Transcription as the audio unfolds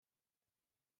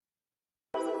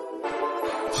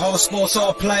All sports,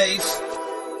 all plays.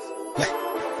 Yeah.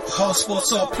 All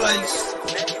sports, all plays.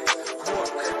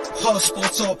 All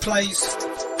sports, all plays.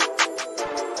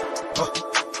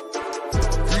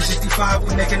 365,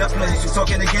 we making up plays. You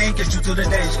talking the game, get you through the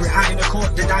days. We're high in the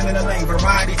court, the dime in the lane.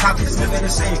 Variety topics, living the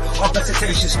same. All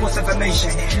presentation, sports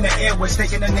information. Hitting the airways,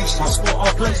 taking the nation. All sport,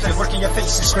 all plays, like working your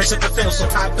faces. Grace at the field, so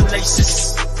tie the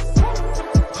laces.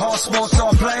 All sports,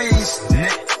 all plays.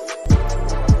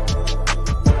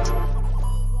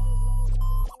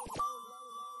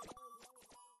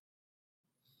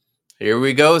 Here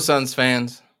we go, Suns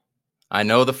fans. I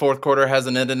know the fourth quarter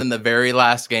hasn't ended in the very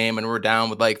last game and we're down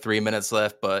with like 3 minutes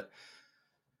left, but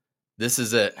this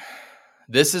is it.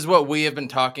 This is what we have been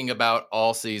talking about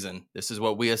all season. This is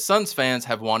what we as Suns fans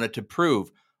have wanted to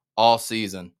prove all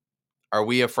season. Are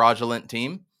we a fraudulent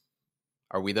team?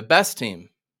 Are we the best team?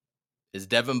 Is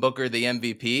Devin Booker the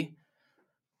MVP?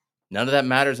 None of that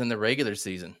matters in the regular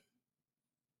season.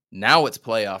 Now it's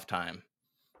playoff time.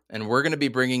 And we're going to be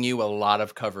bringing you a lot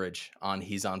of coverage on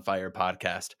He's on Fire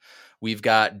podcast. We've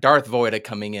got Darth Voida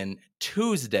coming in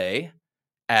Tuesday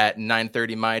at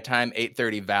 9:30 my time,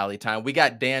 8:30 Valley time. We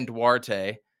got Dan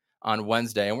Duarte on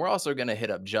Wednesday, and we're also going to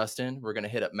hit up Justin. We're going to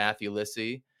hit up Matthew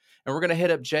Lissy, and we're going to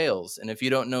hit up Jails. And if you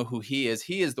don't know who he is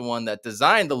the one that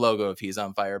designed the logo of He's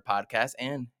on Fire podcast,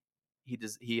 and he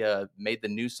made the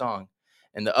new song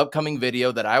and the upcoming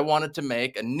video that I wanted to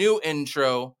make, a new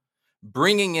intro,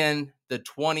 bringing in the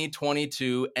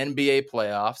 2022 NBA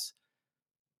playoffs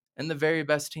and the very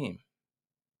best team.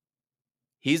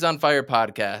 He's on Fire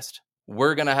podcast.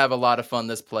 We're going to have a lot of fun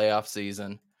this playoff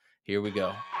season. Here we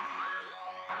go.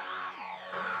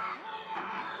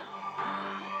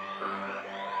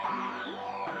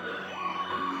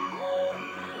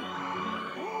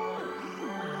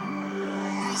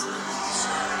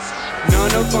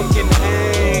 None of them can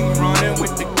hang, running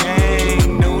with the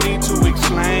gang. No need to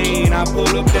explain. I pull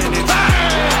up then it's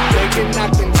they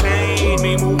cannot contain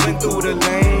me moving through the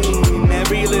lane.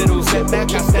 Every little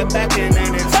setback, I step back and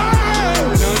then it's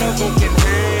none of them can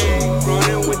hang,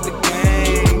 running with the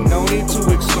gang. No need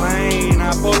to explain.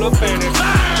 I pull up and it's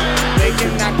they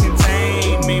cannot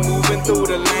contain me moving through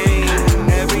the lane.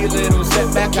 Every little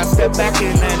setback, I step back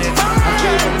and then it's I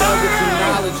gave them nuggets and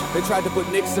knowledge. They tried to put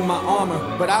nicks in my armor,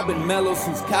 but I've been mellow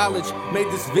since college. Made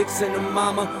this Vixen a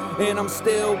mama, and I'm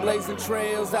still blazing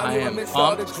trails out here amidst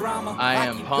all the drama. I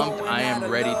am pumped. I am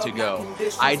ready to go.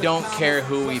 I don't care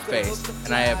who we face,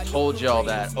 and I have told y'all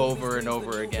that over and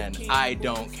over again. I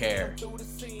don't care.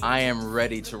 I am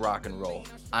ready to rock and roll.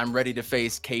 I'm ready to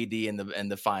face KD in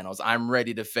the finals. I'm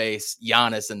ready to face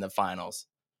Giannis in the finals.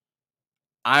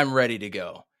 I'm ready to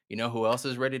go. You know who else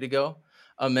is ready to go?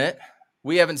 Amit,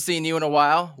 we haven't seen you in a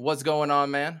while. What's going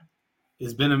on, man?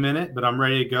 It's been a minute, but I'm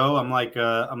ready to go. I'm like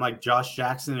Josh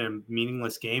Jackson in a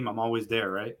meaningless game. I'm always there,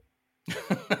 right?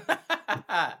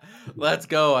 Let's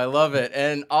go. I love it.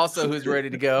 And also, who's ready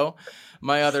to go?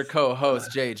 My other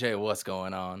co-host, JJ. What's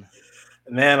going on?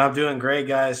 Man, I'm doing great,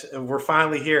 guys. We're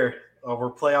finally here.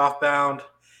 We're playoff bound,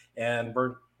 and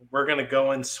we're gonna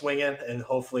go in swinging, and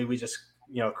hopefully we just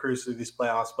cruise through these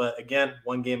playoffs. But again,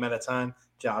 one game at a time.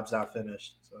 Job's not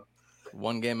finished. So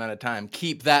one game at a time.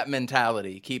 Keep that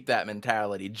mentality. Keep that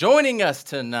mentality. Joining us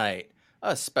tonight,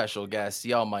 a special guest.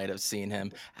 Y'all might have seen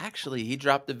him. Actually, he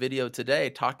dropped a video today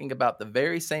talking about the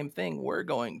very same thing we're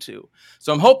going to.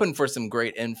 So I'm hoping for some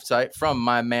great insight from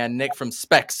my man Nick from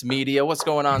Specs Media. What's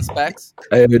going on, Specs?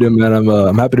 Hey, how you doing, man?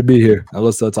 I'm happy to be here.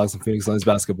 Let's talk some Phoenix Suns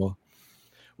basketball.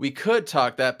 We could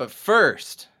talk that, but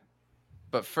first,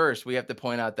 we have to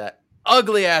point out that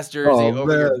ugly ass jersey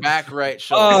over your back right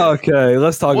shoulder. Okay,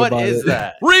 let's talk about it. What is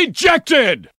that?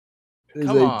 Rejected!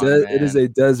 It is a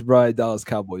Dez Bryant Dallas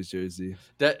Cowboys jersey.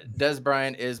 Dez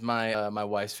Bryant is my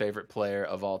wife's favorite player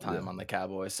of all time on the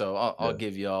Cowboys, so I'll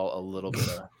give you all a little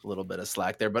bit of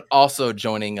slack there. But also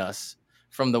joining us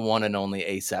from the one and only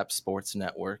ASAP Sports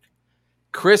Network,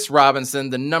 Chris Robinson,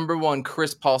 the number one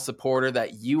Chris Paul supporter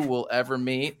that you will ever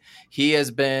meet. He has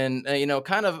been,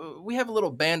 we have a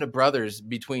little band of brothers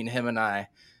between him and I.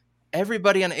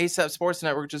 Everybody on ASAP Sports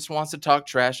Network just wants to talk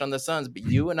trash on the Suns, but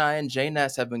you and I and Jay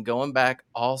Ness have been going back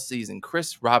all season.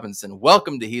 Chris Robinson,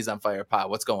 welcome to He's on Fire Pod.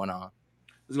 What's going on?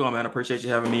 What's going on, man? I appreciate you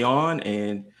having me on.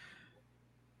 And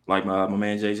like my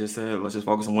man Jay just said, let's just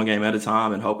focus on one game at a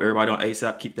time and hope everybody on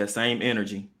ASAP keep that same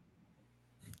energy.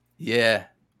 Yeah,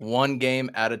 one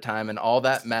game at a time, and all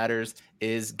that matters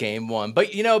is game one.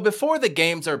 But, before the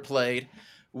games are played,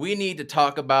 we need to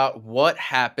talk about what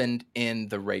happened in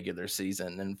the regular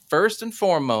season. And first and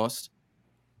foremost,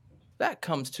 that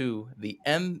comes to the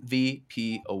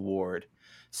MVP award.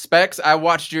 Specs, I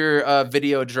watched your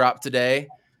video drop today.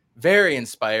 Very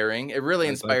inspiring. It really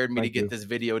Thank- inspired me to thank get you. this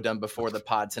video done before the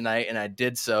pod tonight, and I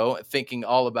did so thinking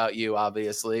all about you,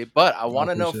 obviously. But I want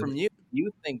to know appreciate from you, do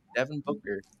you think Devin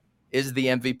Booker is the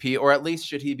MVP, or at least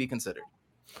should he be considered?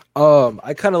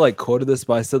 I kind of like quoted this,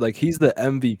 but I said like he's the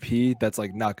MVP that's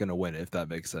like not gonna win it, if that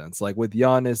makes sense. Like with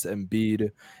Giannis,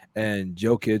 Embiid, and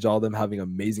Jokic, all of them having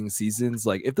amazing seasons.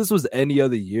 Like if this was any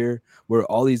other year where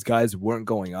all these guys weren't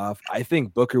going off, I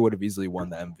think Booker would have easily won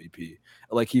the MVP.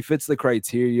 Like he fits the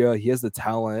criteria, he has the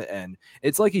talent, and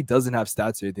it's like he doesn't have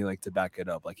stats or anything like to back it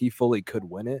up. Like he fully could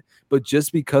win it, but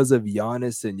just because of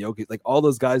Giannis and Jokic, like all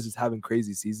those guys just having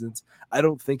crazy seasons, I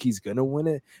don't think he's gonna win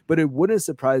it. But it wouldn't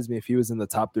surprise me if he was in the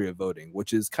top 3 of voting,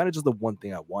 which is kind of just the one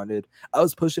thing I wanted. I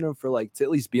was pushing him for like to at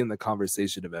least be in the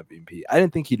conversation of MVP. I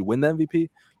didn't think he'd win the MVP,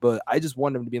 but I just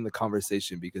want him to be in the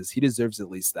conversation because he deserves at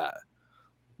least that.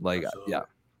 Like, yeah.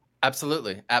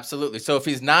 Absolutely. Absolutely. So if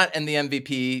he's not in the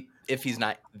MVP, if he's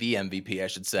not the MVP, I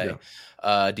should say,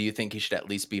 do you think he should at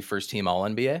least be first team All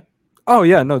NBA? Oh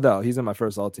yeah, no doubt. He's in my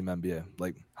first all team NBA.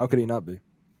 Like, how could he not be?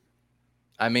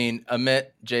 I mean, Amit,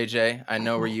 JJ, I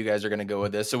know where you guys are going to go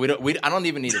with this, so I don't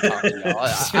even need to talk to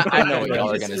y'all. I know what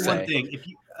y'all are going to say. One thing,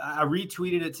 I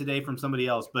retweeted it today from somebody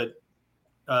else, but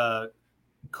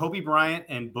Kobe Bryant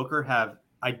and Booker have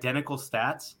identical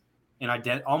stats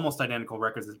and almost identical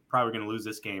records. Is probably going to lose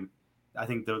this game. I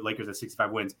think the Lakers have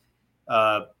 65 wins.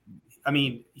 I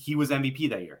mean, he was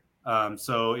MVP that year.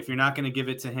 So if you're not going to give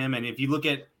it to him, and if you look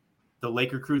at the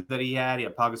Laker crew that he had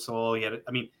Pau Gasol,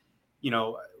 I mean, you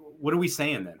know, what are we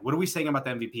saying then? What are we saying about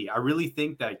the MVP? I really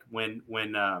think that when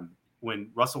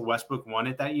Russell Westbrook won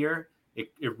it that year,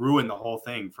 it ruined the whole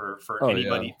thing for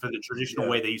anybody for the traditional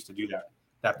way they used to do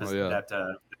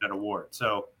that award.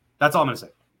 So that's all I'm going to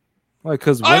say.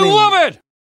 Because I love it.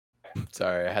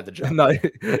 Sorry, I had to jump. No,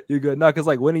 you're good. No, because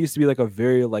like winning used to be like a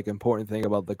very like important thing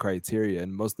about the criteria,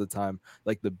 and most of the time,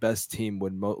 like the best team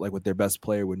would like with their best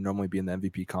player would normally be in the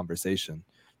MVP conversation.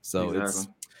 So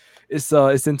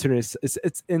it's interesting.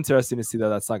 It's interesting to see that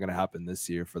that's not going to happen this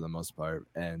year for the most part.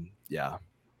 And yeah,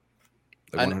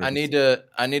 like I need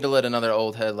to let another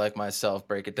old head like myself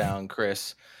break it down,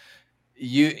 Chris.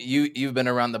 You've been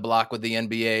around the block with the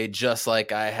NBA just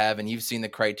like I have, and you've seen the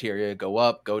criteria go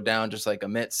up, go down, just like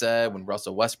Amit said when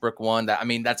Russell Westbrook won. That, I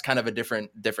mean, that's kind of a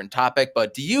different topic.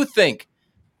 But do you think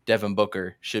Devin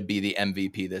Booker should be the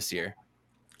MVP this year?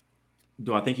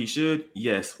 Do I think he should?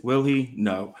 Yes. Will he?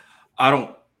 No.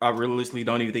 I realistically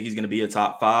don't even think he's going to be a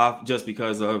top 5 just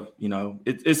because of, you know,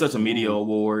 it's such a media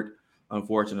award,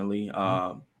 unfortunately.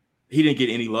 He didn't get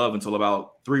any love until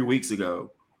about 3 weeks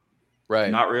ago. Right.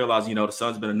 Not realizing, you know, the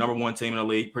Suns have been a number 1 team in the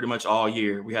league pretty much all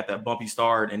year. We had that bumpy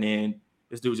start, and then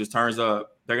this dude just turns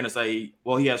up. They're going to say,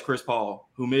 well, he has Chris Paul,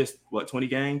 who missed, 20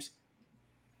 games?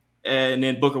 And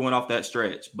then Booker went off that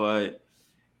stretch. But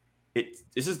it's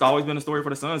just always been a story for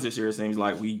the Suns this year. It seems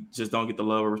like we just don't get the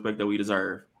love or respect that we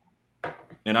deserve.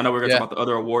 And I know we're going to talk about the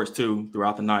other awards, too,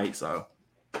 throughout the night, so.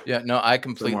 Yeah, no, I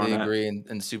completely agree.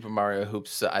 And Super Mario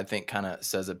Hoops, I think, kind of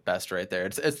says it best right there.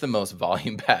 It's the most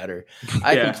volume batter.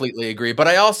 I completely agree. But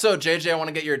I also, JJ, I want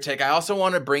to get your take. I also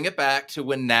want to bring it back to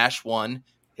when Nash won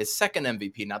his second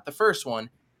MVP, not the first one,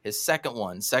 his second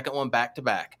one back to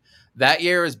back. That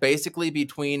year is basically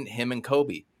between him and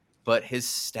Kobe, but his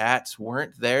stats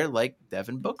weren't there like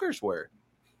Devin Booker's were.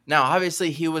 Now,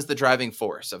 obviously, he was the driving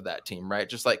force of that team, right?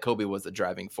 Just like Kobe was the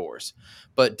driving force.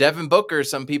 But Devin Booker,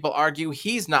 some people argue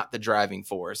he's not the driving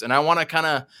force. And I want to kind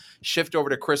of shift over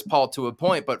to Chris Paul to a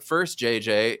point. But first,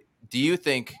 JJ, do you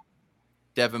think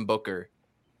Devin Booker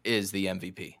is the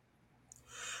MVP?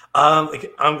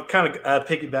 I'm kind of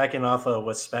piggybacking off of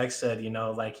what Specs said, you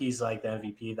know, like he's like the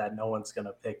MVP that no one's going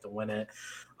to pick to win it.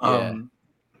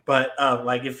 But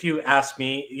like if you ask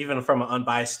me, even from an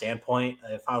unbiased standpoint,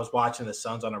 if I was watching the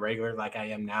Suns on a regular like I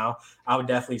am now, I would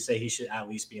definitely say he should at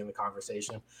least be in the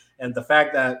conversation. And the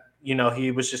fact that, you know,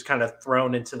 he was just kind of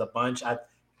thrown into the bunch,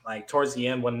 like towards the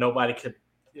end when nobody could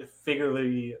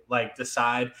figuratively like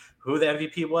decide who the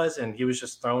MVP was, and he was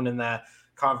just thrown in that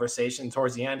conversation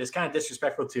towards the end, is kind of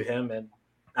disrespectful to him, and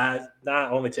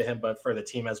not only to him but for the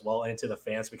team as well and to the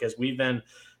fans, because we've been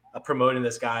promoting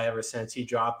this guy ever since he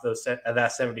dropped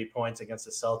that 70 points against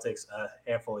the Celtics a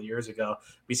handful of years ago.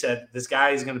 We said, this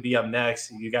guy is going to be up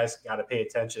next. You guys got to pay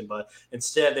attention. But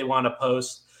instead they want to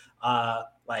post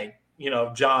like, you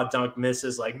know, jaw dunk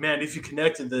misses, like, man, if you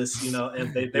connected this, you know,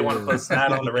 and they want to post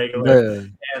that on the regular.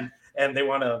 And they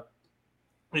want to,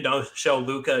 you know, show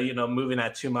Luka, you know, moving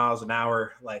at 2 miles an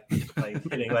hour, like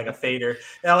hitting like a fader.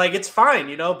 Now, like, it's fine,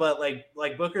 you know, but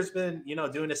like Booker's been, you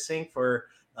know, doing his thing for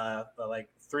like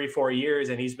 3-4 years,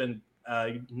 and he's been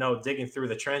digging through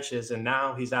the trenches, and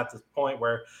now he's at the point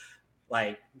where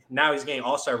like now he's getting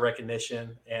all-star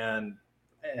recognition and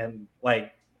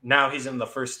like now he's in the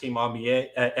first team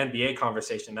NBA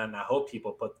conversation, and I hope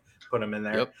people put him in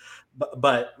there. Yep.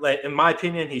 But like in my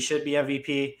opinion, he should be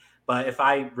MVP. But if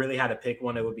I really had to pick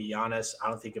one, it would be Giannis. I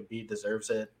don't think Embiid deserves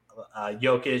it.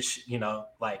 Jokic,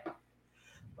 like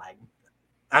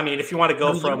I mean, if you want to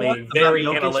go from a very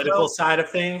analytical side of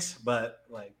things, but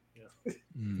like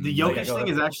the Jokic thing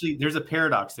is actually there's a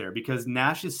paradox there because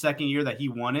Nash's second year that he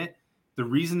won it, the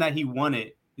reason that he won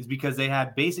it is because they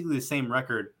had basically the same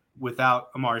record without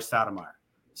Amari Stoudemire.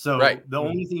 So the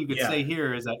only thing you could say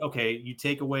here is that, okay, you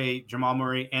take away Jamal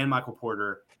Murray and Michael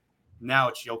Porter. Now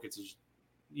it's Jokic's,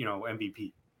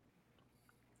 MVP.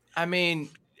 I mean,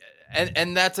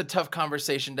 and that's a tough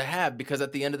conversation to have because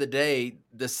at the end of the day,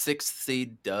 the 6th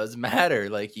seed does matter.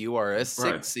 Like you are a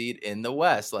 6th seed in the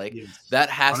West. Like that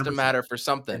has 100%. To matter for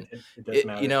something. It does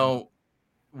matter.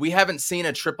 We haven't seen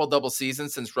a triple-double season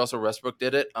since Russell Westbrook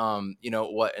did it.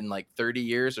 In like 30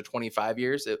 years or 25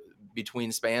 years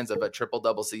between spans of a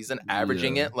triple-double season,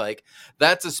 averaging it. Like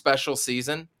that's a special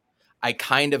season. I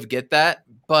kind of get that.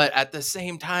 But at the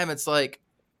same time, it's like,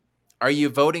 are you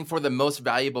voting for the most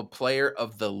valuable player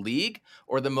of the league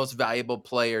or the most valuable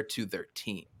player to their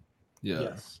team?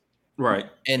 Yes. Right.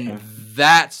 And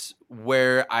that's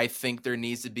where I think there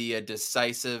needs to be a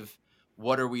decisive,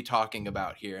 what are we talking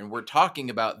about here? And we're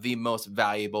talking about the most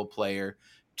valuable player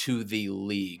to the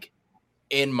league,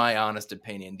 in my honest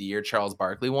opinion. The year Charles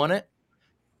Barkley won it,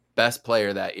 best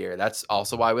player that year. That's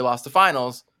also why we lost the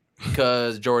finals,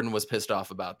 because Jordan was pissed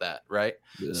off about that, right?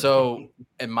 Yeah. So,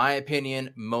 in my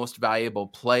opinion, most valuable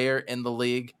player in the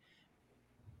league,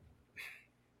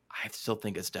 I still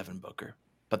think it's Devin Booker,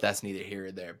 but that's neither here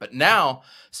or there. But now,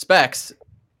 Specs,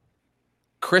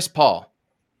 Chris Paul.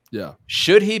 Yeah.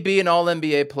 Should he be an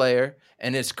All-NBA player?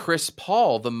 And is Chris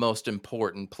Paul the most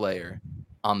important player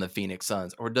on the Phoenix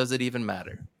Suns? Or does it even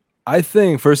matter? I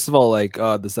think, first of all, like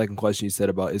the second question you said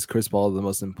about is Chris Paul the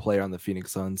most important player on the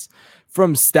Phoenix Suns?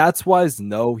 From stats-wise,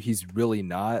 no, he's really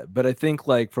not. But I think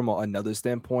like from another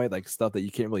standpoint, like stuff that you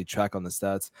can't really track on the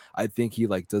stats, I think he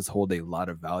like does hold a lot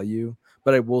of value.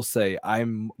 But I will say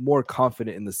I'm more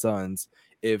confident in the Suns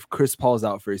if Chris Paul's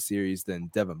out for a series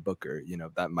than Devin Booker.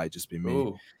 That might just be me.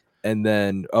 Ooh. And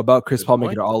then about Chris Paul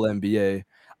making an All-NBA,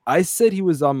 I said he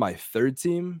was on my 3rd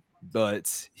team,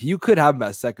 but you could have him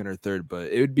at 2nd or 3rd,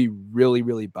 but it would be really,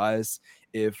 really biased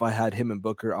if I had him and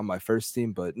Booker on my 1st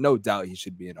team, but no doubt he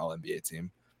should be an All-NBA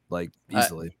team, like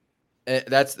easily.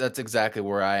 That's exactly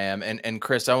where I am. And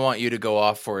Chris, I want you to go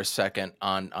off for a second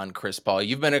on Chris Paul.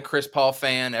 You've been a Chris Paul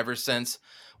fan ever since,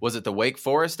 was it the Wake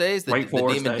Forest days? The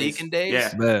Demon Deacon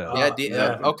days?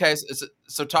 Yeah. Okay.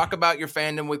 So talk about your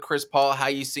fandom with Chris Paul, how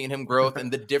you seen him growth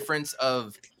and the difference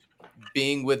of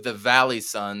being with the Valley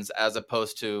Suns as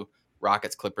opposed to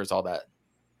Rockets, Clippers, all that.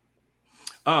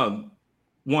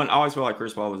 One, I always felt like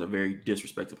Chris Paul was a very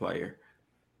disrespected player.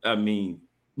 I mean,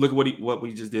 look at what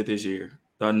we just did this year.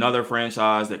 Another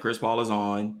franchise that Chris Paul is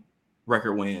on,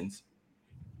 record wins.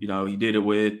 He did it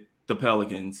with the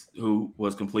Pelicans, who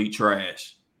was complete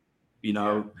trash.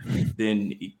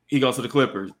 Then he goes to the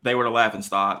Clippers. They were the laughing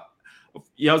stock.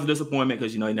 Yeah, it was a disappointment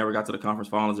because, he never got to the conference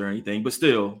finals or anything. But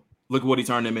still, look at what he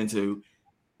turned them into.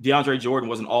 DeAndre Jordan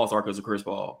was an all-star because of Chris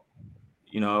Paul.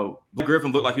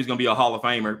 Griffin looked like he was going to be a Hall of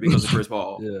Famer because of Chris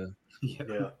Paul. Yeah.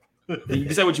 You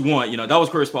can say what you want. That was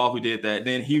Chris Paul who did that.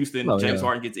 Then Houston, James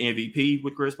Harden gets MVP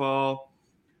with Chris Paul.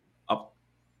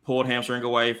 Pulled hamstring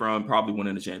away from probably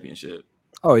winning the championship.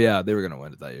 Oh, yeah. They were going to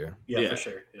win it that year. Yeah, for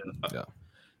sure. Yeah.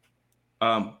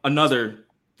 Another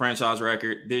franchise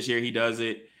record. This year he does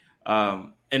it.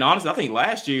 And honestly, I think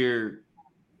last year,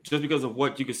 just because of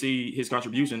what you could see his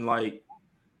contribution, like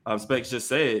Specs just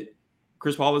said,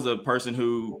 Chris Paul is a person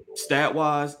who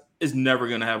stat-wise is never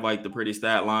going to have like the pretty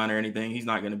stat line or anything. He's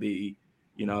not going to be,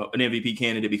 an MVP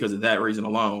candidate because of that reason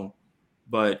alone.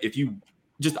 But if you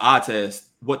just eye test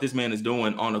what this man is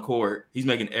doing on the court, he's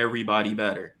making everybody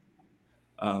better.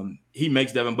 He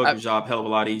makes Devin Booker's job hell of a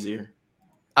lot easier.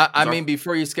 I mean,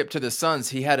 before you skip to the Suns,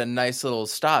 he had a nice little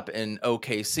stop in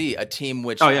OKC, a team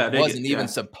which wasn't even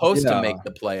supposed to make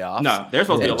the playoffs. No, they're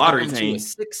supposed to be a lottery team.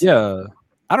 Yeah.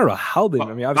 I don't know how they.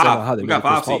 I mean, obviously, I don't know how they got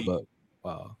 5 seed. But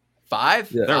wow,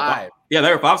 5? Yeah, 5. They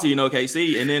were 5 seed in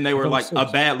OKC, and then they were like a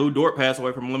bad Lou Dort pass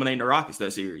away from eliminating the Rockets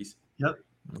that series. Yep.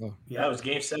 Yeah, it was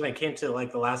Game 7. It came to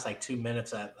like the last 2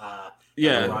 minutes at.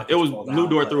 It was Lou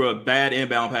Dort threw a bad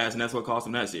inbound pass, and that's what cost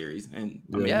him that series. And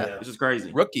I mean, it's just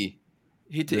crazy. Rookie.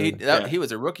 He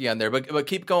was a rookie on there, but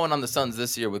keep going on the Suns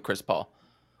this year with Chris Paul.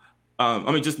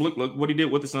 I mean, just look what he did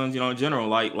with the Suns, in general.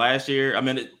 Like last year, I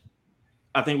mean,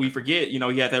 I think we forget, he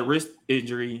had that wrist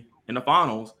injury in the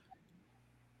finals.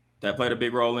 that played a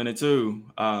big role in it too.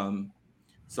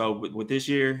 So with this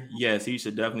year, yes, he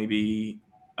should definitely be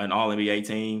an All-NBA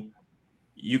team.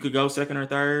 You could go second or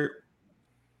third.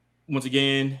 Once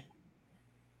again,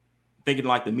 thinking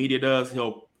like the media does,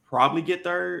 he'll probably get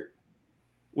third,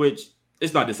 which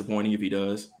it's not disappointing if he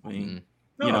does. I mean,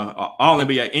 you know,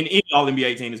 All-NBA, any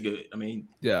All-NBA team is good. I mean,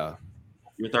 yeah.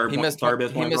 Your third best point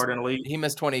guard in the league. He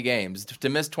missed 20 games. To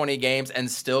miss 20 games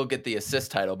and still get the assist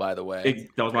title, by the way.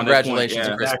 That was my Congratulations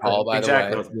to Chris Paul, by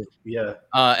the way. Yeah.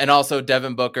 And also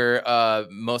Devin Booker,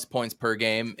 most points per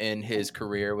game in his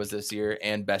career was this year,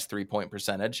 and best 3-point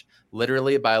percentage,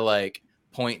 literally by like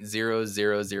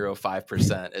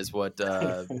 0.0005% is what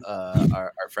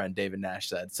our friend David Nash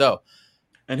said. So,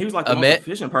 and he was like the most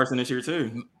efficient person this year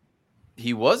too.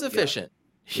 He was efficient.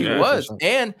 He was,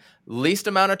 and least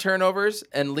amount of turnovers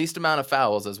and least amount of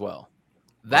fouls as well.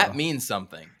 That means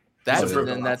something.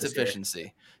 That's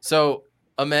efficiency. So,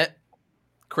 Amit,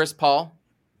 Chris Paul,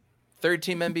 third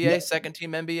team NBA, second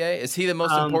team NBA. Is he the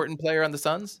most important player on the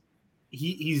Suns?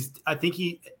 I think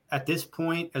at this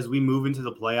point, as we move into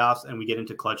the playoffs and we get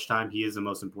into clutch time, he is the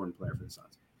most important player for the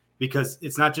Suns, because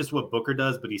it's not just what Booker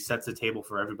does, but he sets the table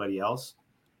for everybody else,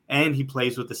 and he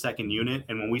plays with the second unit.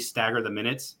 And when we stagger the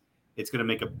minutes, it's going to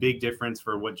make a big difference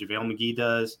for what JaVale McGee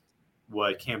does,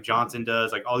 what Cam Johnson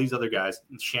does, like all these other guys,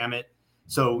 Shamet.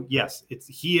 So yes,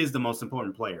 he is the most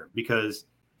important player because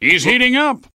he's heating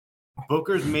up.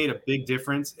 Booker's made a big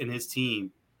difference in his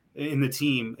team,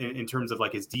 in terms of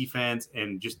like his defense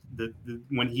and just the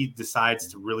when he decides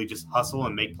to really just hustle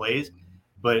and make plays.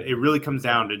 But it really comes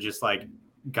down to just like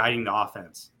guiding the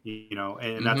offense,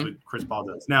 and that's what Chris Paul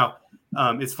does. Now,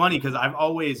 it's funny because I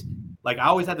always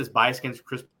had this bias against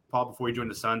Chris Paul before he joined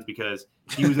the Suns because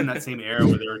he was in that same era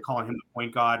where they were calling him the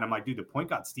point guard. And I'm like, dude, the point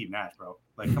guard's Steve Nash, bro.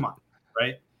 Like, come on.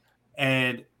 Right.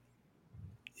 And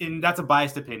that's a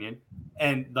biased opinion.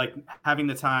 And like having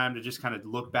the time to just kind of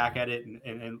look back at it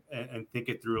and think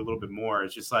it through a little bit more.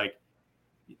 It's just like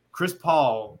Chris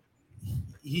Paul,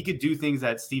 he could do things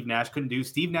that Steve Nash couldn't do.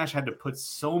 Steve Nash had to put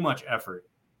so much effort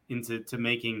into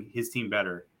making his team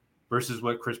better versus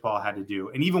what Chris Paul had to do.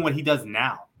 And even what he does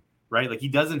now. Right, like he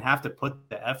doesn't have to put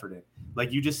the effort in.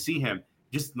 Like you just see him.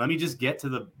 Let me just get to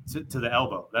the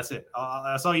elbow. That's it.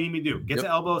 That's all you need me to do. Get to the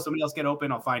elbow. Somebody else get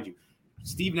open. I'll find you.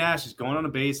 Steve Nash is going on a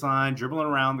baseline, dribbling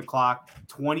around the clock,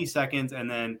 20 seconds, and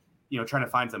then trying to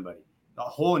find somebody. The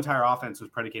whole entire offense was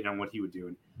predicated on what he would do.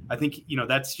 And I think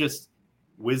that's just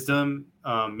wisdom.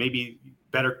 Maybe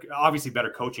obviously better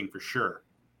coaching for sure,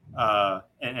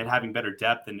 and having better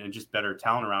depth and just better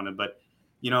talent around him. But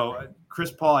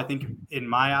Chris Paul, I think in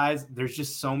my eyes, there's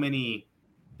just so many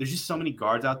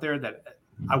guards out there that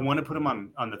I want to put him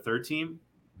on the third team.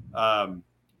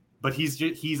 But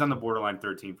he's on the borderline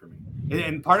third team for me.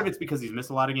 And part of it's because he's missed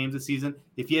a lot of games this season.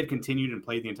 If he had continued and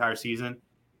played the entire season,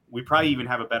 we probably even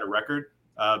have a better record.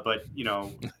 But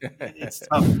it's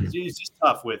tough. It's just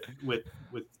tough with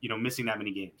missing that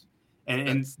many games.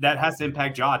 And that has to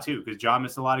impact Ja too, because Ja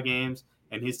missed a lot of games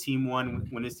and his team won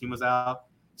when his team was out.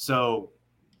 So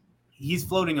he's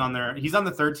floating on there. He's on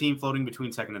the third team, floating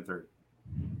between second and third.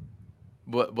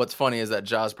 What's funny is that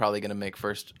Ja's probably going to make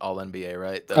first All NBA,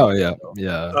 right? Oh yeah.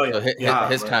 So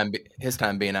his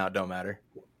time being out don't matter.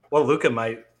 Well, Luka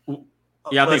might.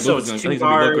 Yeah, I think so. Luka's It's going two to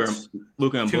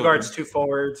be guards, two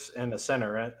forwards, and a center,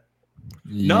 right?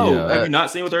 No, have you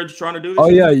not seen what they're trying to do? Oh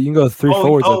yeah, you can go three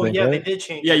forwards. I think, yeah, right? they did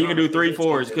change. Yeah, you can do 3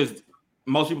 forwards because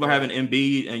most people are having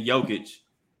Embiid and Jokic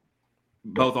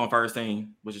both on first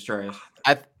team, which is trash.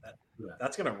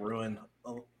 That's gonna ruin.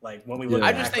 Like when we look.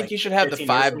 I just think you should have the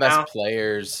 5 best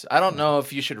players. I don't know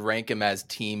if you should rank them as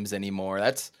teams anymore.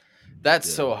 That's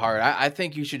so hard. I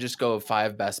think you should just go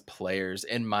 5 best players,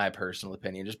 in my personal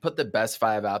opinion. Just put the best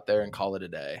 5 out there and call it a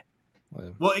day.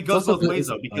 Well, it goes both ways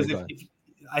though, because if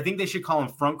I think they should call them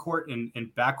front court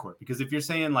and back court, because if you're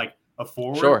saying like a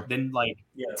forward, then like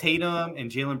Tatum and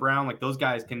Jaylen Brown, like those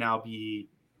guys can now be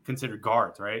considered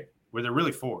guards, right? Where they're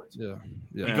really forwards. Yeah.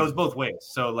 It goes both ways.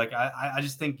 So like I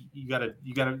just think you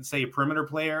gotta say a perimeter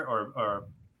player or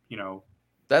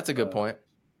That's a good point.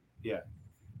 Yeah.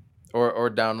 Or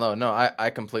down low. No, I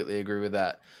completely agree with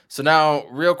that. So now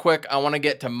real quick, I want to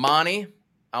get to Monty.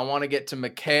 I want to get to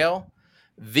Mikal.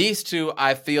 These two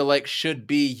I feel like should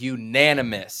be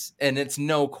unanimous, and it's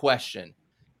no question.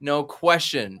 No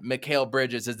question, Mikal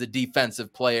Bridges is the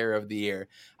defensive player of the year.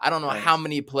 I don't know how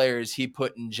many players he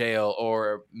put in jail,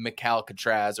 or Mikal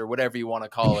Catraz, or whatever you want to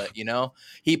call it,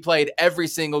 He played every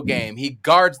single game. He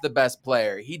guards the best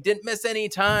player. He didn't miss any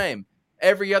time.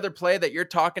 Every other play that you're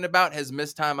talking about has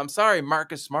missed time. I'm sorry,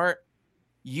 Marcus Smart.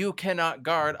 You cannot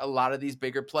guard a lot of these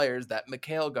bigger players that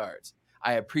Mikal guards.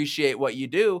 I appreciate what you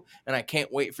do, and I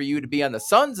can't wait for you to be on the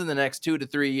Suns in the next 2 to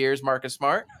 3 years, Marcus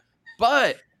Smart.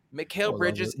 But Mikal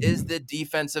Bridges is the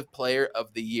defensive player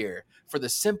of the year for the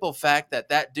simple fact that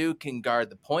that dude can guard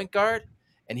the point guard,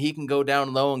 and he can go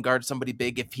down low and guard somebody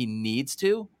big if he needs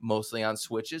to, mostly on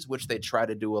switches, which they try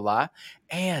to do a lot.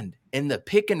 And in the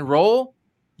pick and roll,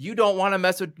 you don't want to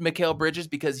mess with Mikal Bridges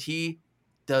because he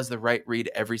does the right read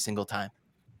every single time,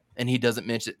 and he doesn't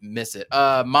miss it.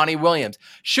 Monty Williams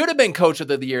should have been coach of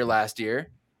the year last year.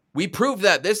 We proved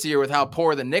that this year with how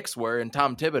poor the Knicks were and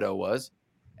Tom Thibodeau was.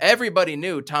 Everybody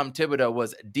knew Tom Thibodeau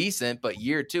was decent, but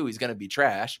year 2, he's going to be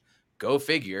trash. Go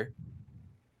figure.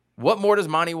 What more does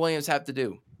Monty Williams have to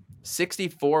do?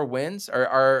 64 wins.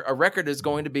 Our record is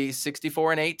going to be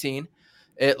 64-18.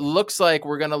 It looks like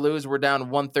we're going to lose. We're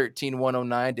down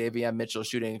 113-109. Davion Mitchell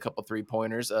shooting a couple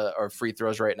 3-pointers or free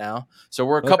throws right now. So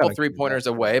we're a couple 3-pointers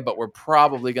away, but we're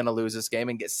probably going to lose this game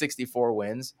and get 64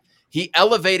 wins. He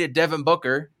elevated Devin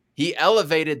Booker. He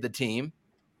elevated the team.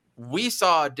 We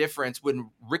saw a difference when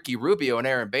Ricky Rubio and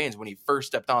Aaron Baines, when he first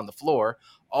stepped on the floor,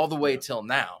 all the way till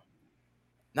now.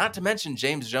 Not to mention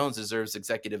James Jones deserves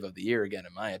Executive of the Year again,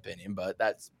 in my opinion, but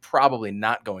that's probably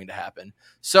not going to happen.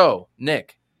 So,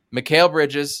 Nick, Mikal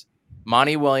Bridges,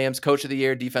 Monty Williams, Coach of the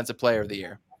Year, Defensive Player of the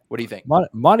Year. What do you think?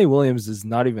 Monty Williams is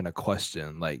not even a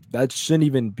question. Like, that shouldn't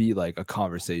even be like a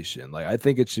conversation. Like, I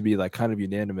think it should be like kind of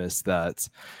unanimous that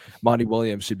Monty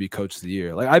Williams should be Coach of the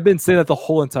Year. Like, I've been saying that the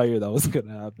whole entire year that was going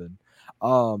to happen.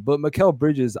 But Mikal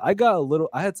Bridges, I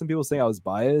had some people saying I was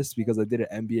biased because I did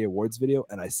an NBA awards video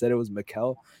and I said it was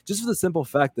Mikal, just for the simple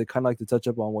fact that kind of like to touch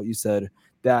up on what you said,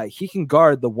 that he can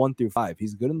guard the 1 through 5.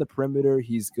 He's good in the perimeter.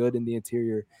 He's good in the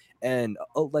interior. And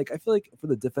like, I feel like for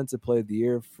the defensive player of the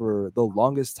year for the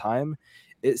longest time,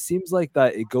 it seems like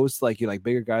that it goes to like, you know, like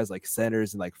bigger guys like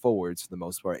centers and like forwards for the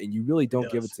most part. And you really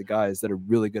don't give it to guys that are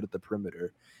really good at the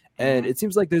perimeter. And it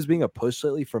seems like there's being a push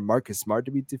lately for Marcus Smart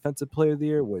to be defensive player of the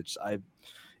year, which I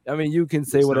mean, you can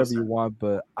say whatever you want,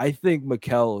 but I think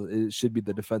Mikal should be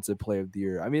the defensive player of the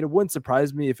year. I mean, it wouldn't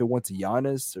surprise me if it went to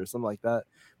Giannis or something like that,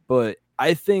 but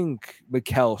I think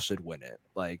Mikal should win it.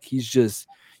 Like, he's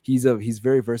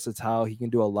very versatile. He can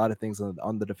do a lot of things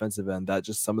on the defensive end that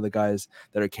just some of the guys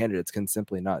that are candidates can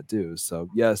simply not do. So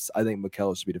yes, I think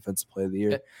Mikal should be defensive player of the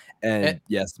year. And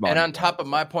yes, and on top of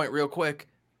my point real quick,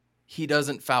 he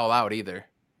doesn't foul out either.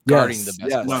 Guarding the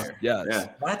best player. Yeah.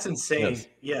 That's insane. Yes.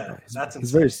 Yeah, that's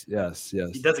insane. Yes.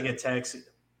 He doesn't get tags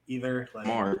either. Like,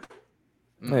 Smart.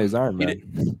 Hey, he's Iron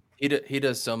Man. He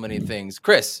does so many things.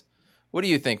 Chris, what do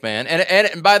you think, man?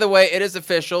 And by the way, it is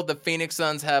official. The Phoenix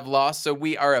Suns have lost, so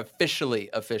we are officially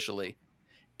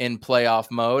in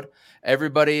playoff mode.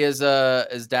 Everybody is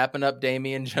dapping up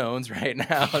Damian Jones right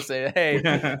now, saying, "Hey,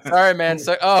 sorry, man."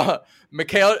 So,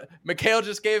 Mikal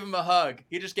just gave him a hug.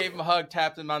 He just gave him a hug,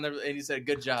 tapped him on the, and he said,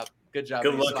 "Good job, good job."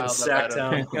 Good luck in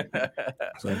Sacktown.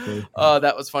 Oh,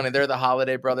 that was funny. They're the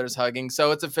Holiday brothers hugging.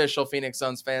 So it's official, Phoenix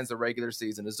Suns fans. The regular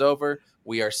season is over.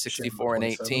 We are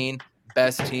 64-18.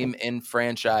 Best team in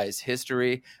franchise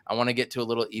history. I want to get to a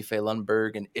little Ife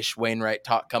Lundberg and Ish Wainwright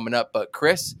talk coming up, but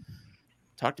Chris,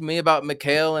 talk to me about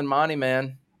Mikal and Monty,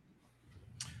 man.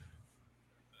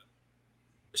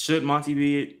 Should Monty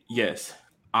be it? Yes.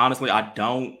 Honestly, I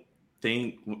don't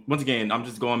think, once again, I'm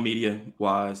just going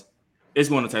media-wise, it's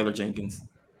going to Taylor Jenkins,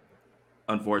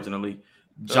 unfortunately.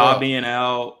 Ja being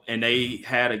out, and they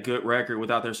had a good record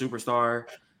without their superstar,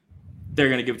 they're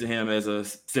going to give it to him as a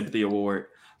sympathy award.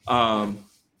 Of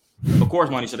course,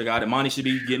 Monty should have got it. Monty should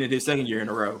be getting it his second year in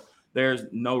a row. There's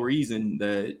no reason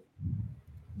that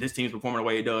this team's performing the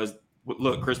way it does.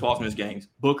 Look, Chris Paul's missed games.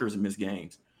 Booker's missed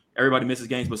games. Everybody misses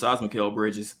games besides Mikal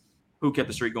Bridges, who kept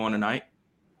the streak going tonight.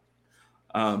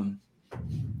 And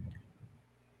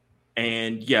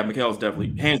yeah, Mikal's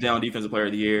definitely hands down defensive player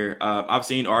of the year. I've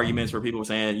seen arguments where people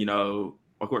saying, you know,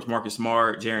 of course, Marcus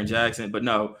Smart, Jaren Jackson, but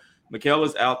no, Mikal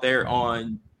is out there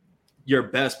on your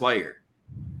best player.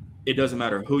 It doesn't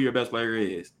matter who your best player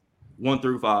is, 1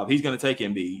 through 5. He's going to take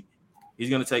Embiid. He's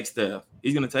going to take Steph.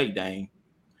 He's going to take Dame.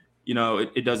 You know,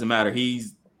 it doesn't matter.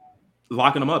 He's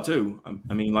locking them up too.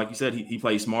 I mean, like you said, he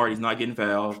plays smart. He's not getting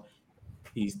fouled.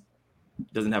 He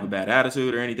doesn't have a bad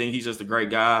attitude or anything. He's just a great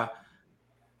guy.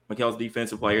 Mikal's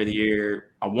defensive player of the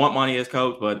year. I want Monty as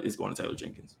coach, but it's going to Taylor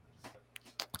Jenkins.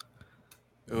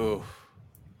 Ooh.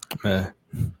 Man.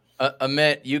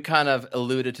 Amit, you kind of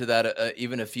alluded to that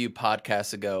even a few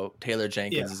podcasts ago. Taylor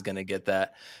Jenkins is going to get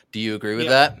that. Do you agree with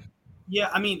that?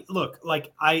 Yeah, I mean, look,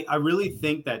 like I really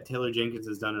think that Taylor Jenkins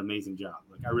has done an amazing job.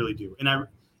 Like, I really do. And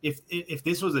if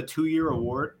this was a 2-year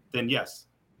award, then yes,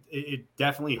 it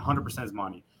definitely 100% is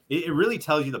Monty. It really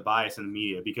tells you the bias in the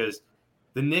media because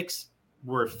the Knicks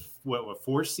were what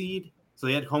 4 seed, So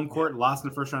they had home court, lost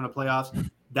in the first round of playoffs.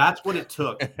 That's what it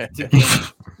took to get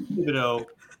Thibodeau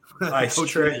Nice coach of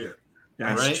trick. the year.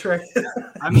 Nice Right? trick.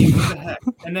 I mean, what the heck?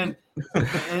 And then,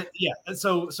 yeah.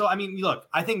 So I mean, look,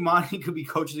 I think Monty could be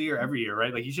coach of the year every year,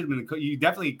 right? Like you should have been. You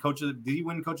definitely coach of. Did he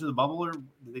win coach of the bubble, or did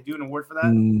they do an award for that?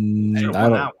 Should have I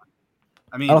won don't. that one.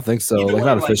 I mean, I don't think so. either Like way,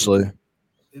 not officially.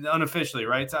 Unofficially,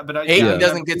 right? So, but Hayden Yeah.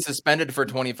 doesn't get suspended for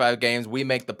 25 games. We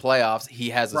make the playoffs. He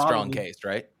has a strong Probably. case,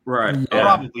 right? Right. Yeah. Yeah.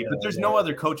 Probably, but there's no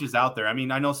other coaches out there. I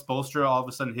mean, I know Spoelstra. All of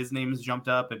a sudden, his name has jumped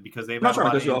up, and because they've I'm not had a trying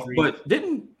lot to of cut you off,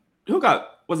 injuries.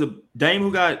 but was it Dame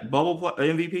who got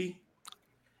MVP?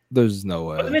 There's no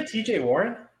way. Wasn't it TJ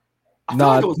Warren? I feel Nah.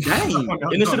 like it was Dame, No,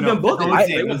 and it should have no, been Booker. no, it was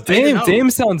It Dame. was Dame. Dame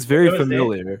sounds very It was Dame.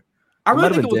 familiar. I It really might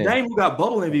think have it was been Dame. Dame who got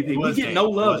bubble MVP. It We was get Dame. no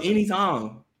It love was Dame.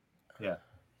 anytime.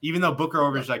 Even though Booker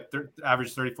averaged like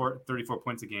averaged 34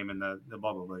 points a game in the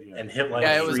bubble, but yeah. And hit like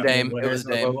Yeah, it was 3 Dame. It winners was in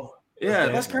the Dame. bubble. Yeah,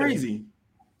 Dame. that's crazy.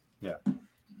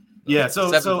 Yeah, so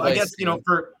Seventh I place, guess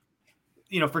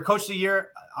yeah. for coach of the year,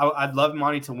 I'd love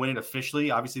Monty to win it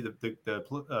officially. Obviously,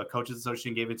 the coaches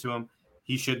association gave it to him.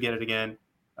 He should get it again.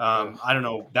 I don't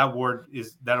know. That award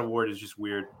is just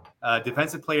weird.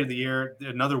 Defensive player of the year,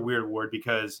 another weird award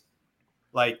because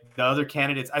like the other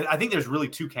candidates, I think there's really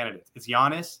two candidates. It's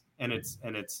Giannis and it's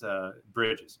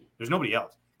Bridges. There's nobody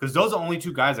else because those are the only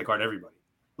two guys that guard everybody.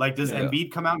 Like, does Yeah.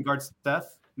 Embiid come out and guard Steph?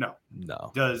 No.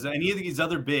 No. Does any of these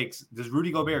other bigs? Does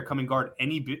Rudy Gobert come and guard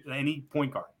any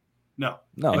point guard? No.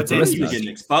 No. But It's a then He's been mismatch. getting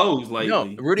exposed lately.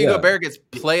 No, Rudy Yeah. Gobert gets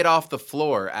played off the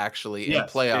floor actually in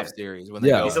Yes, playoff yeah. series when they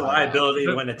Yeah. go. He's a liability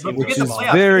when a team But Which forget is the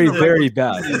playoffs. very, Forget the very playoffs.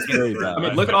 bad. Very bad. I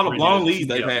mean, look at all the blown Ridiculous. leads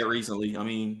they've Yeah. had recently. I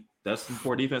mean, that's some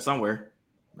poor defense somewhere.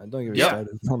 Man, don't get me Yeah.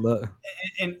 started on that.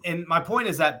 And my point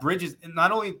is that Bridges,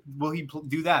 not only will he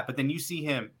do that, but then you see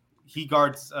him. He'll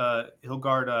guard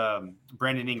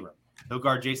Brandon Ingram. He'll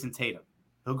guard Jason Tatum.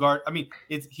 He'll guard. I mean,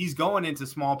 he's going into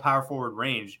small power forward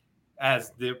range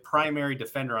as the primary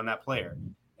defender on that player,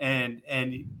 and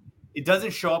it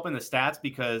doesn't show up in the stats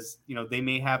because they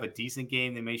may have a decent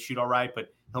game, they may shoot all right,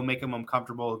 but he'll make them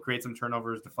uncomfortable, he'll create some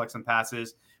turnovers, deflect some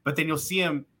passes, but then you'll see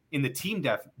him in the team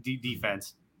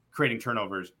defense creating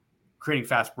turnovers, creating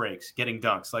fast breaks, getting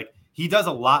dunks. Like he does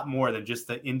a lot more than just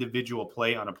the individual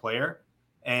play on a player,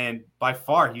 and by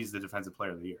far he's the defensive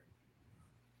player of the year.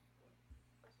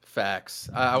 Facts.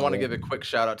 I want to give a quick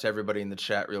shout out to everybody in the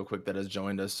chat real quick that has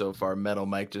joined us so far. Metal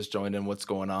Mike just joined in. What's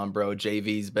going on, bro?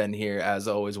 JV's been here as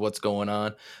always. What's going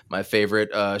on? My favorite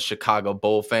Chicago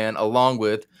Bull fan, along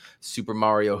with Super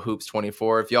Mario Hoops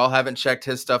 24. If y'all haven't checked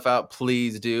his stuff out,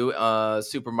 please do.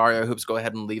 Super Mario Hoops, go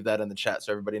ahead and leave that in the chat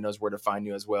so everybody knows where to find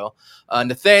you as well.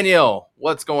 Nathaniel,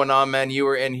 what's going on, man? You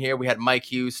were in here. We had Mike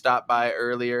Hughes stop by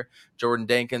earlier. Jordan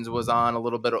Dankins was on a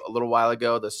little while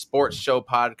ago. The Sports Show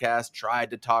podcast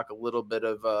tried to talk a little bit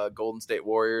of Golden State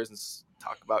Warriors and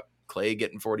talk about Clay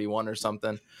getting 41 or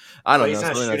something. I don't know. He's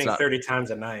not Something shooting 30 times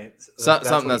a night.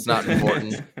 something that's not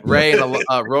important. Roy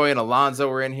and Alonzo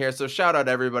were in here. So shout out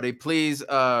everybody. Please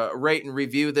rate and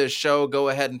review this show. Go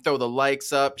ahead and throw the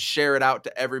likes up. Share it out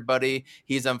to everybody.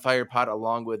 He's on FirePod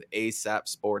along with ASAP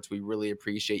Sports. We really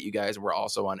appreciate you guys. We're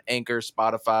also on Anchor,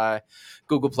 Spotify,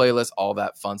 Google Playlist, all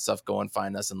that fun stuff. Go and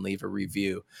find us and leave a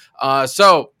review.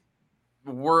 So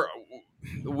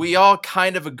we all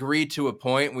kind of agree to a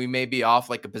point. We may be off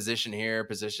like a position here, a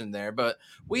position there, but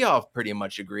we all pretty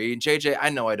much agree. JJ,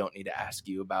 I know I don't need to ask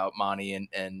you about Monty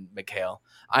and Mikhail.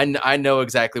 I know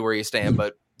exactly where you stand,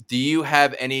 but do you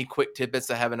have any quick tidbits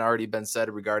that haven't already been said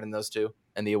regarding those two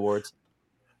and the awards?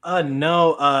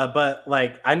 No, but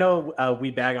like I know we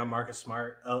bag on Marcus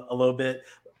Smart a little bit.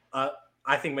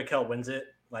 I think Mikhail wins it,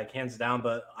 like hands down,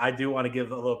 but I do want to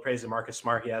give a little praise to Marcus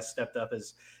Smart. He has stepped up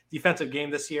his defensive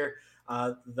game this year.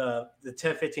 The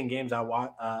 10-15 games I've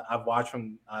watched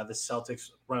from the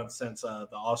Celtics run since the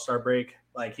All-Star break,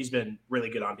 like he's been really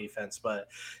good on defense, but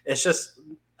it's just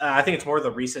I think it's more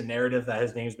the recent narrative that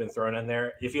his name's been thrown in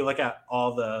there. If you look at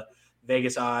all the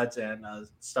Vegas odds and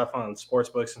stuff on sports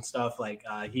books and stuff, like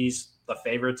he's the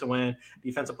favorite to win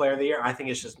Defensive Player of the Year. I think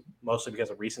it's just mostly because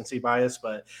of recency bias,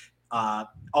 but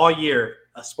all year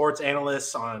sports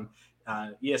analysts on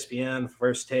ESPN,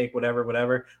 First Take,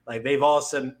 whatever, like they've all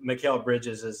said Mikal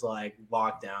Bridges is like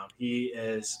locked down. He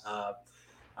is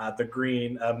the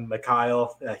green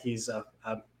Mikhail. He's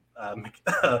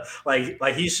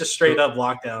like he's just straight up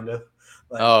locked down to.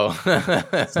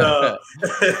 Like, so,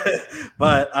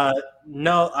 but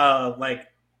no,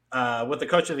 with the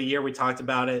Coach of the Year, we talked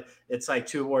about it. It's like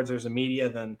two awards. There's a media,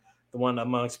 then the one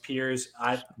amongst peers.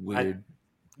 Weird.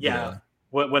 Yeah.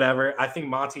 Whatever. I think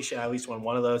Monty should at least win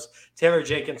one of those. Taylor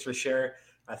Jenkins for sure.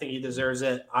 I think he deserves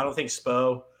it. I don't think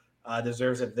Spo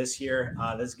deserves it this year.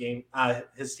 This game,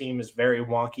 his team is very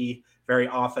wonky, very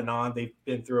off and on. They've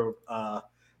been through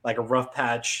like a rough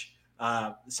patch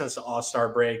since the All-Star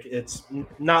break. It's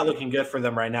not looking good for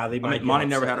them right now. They might. Monty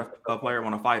never had a player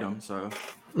want to fight him, so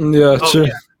Yeah, sure.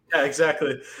 Yeah,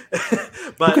 exactly.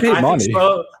 But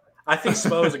I think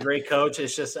Spo is a great coach.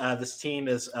 It's just this team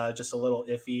is just a little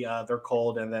iffy. They're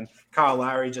cold, and then Kyle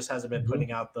Lowry just hasn't been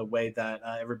putting out the way that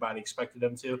everybody expected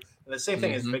him to. And the same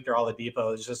thing as Victor Oladipo.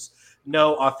 There's just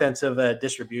no offensive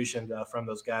distribution from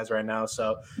those guys right now.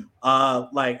 So, I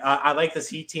like this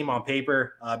Heat team on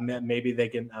paper. Maybe they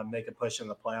can make a push in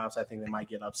the playoffs. I think they might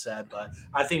get upset, but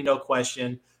I think no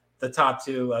question the top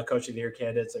two Coach of the Year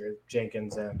candidates are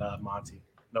Jenkins and Monty.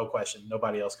 No question.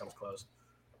 Nobody else comes close.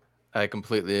 I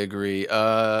completely agree.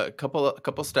 A couple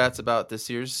stats about this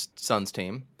year's Suns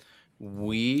team.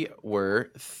 We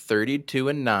were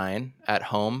 32-9 at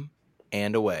home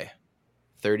and away.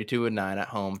 32-9 at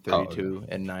home,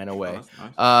 32-9 away.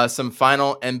 Nice. Some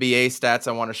final NBA stats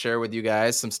I want to share with you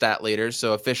guys. Some stat leaders.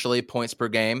 So officially points per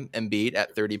game, Embiid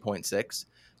at 30.6.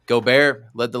 Gobert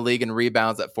led the league in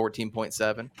rebounds at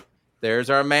 14.7. There's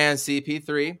our man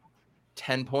CP3,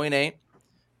 10.8.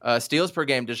 Steals per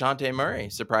game, DeJounte Murray,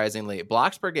 surprisingly.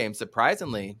 Blocks per game,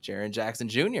 surprisingly, Jaren Jackson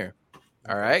Jr.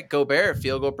 All right, Gobert,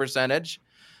 field goal percentage.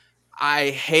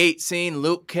 I hate seeing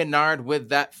Luke Kennard with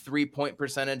that 3-point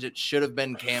percentage. It should have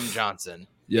been Cam Johnson.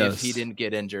 Yes. If he didn't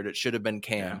get injured. It should have been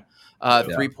Cam.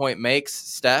 3-point makes,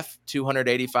 Steph,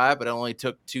 285, but it only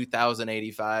took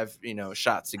 2,085,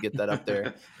 shots to get that up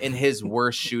there in his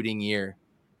worst shooting year,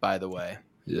 by the way.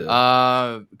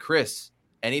 Yeah. Chris,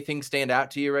 anything stand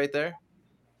out to you right there?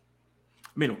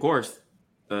 I mean, of course,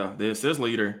 the assist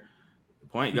leader,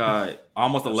 point guard,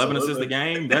 almost 11 assists a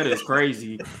game. That is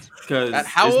crazy. Because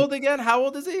how old again? How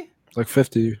old is he? Like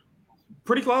 50.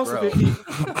 Pretty close to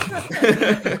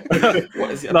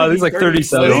 50. No, he's like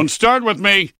 37. Don't start with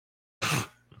me.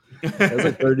 That's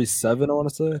like 37, I want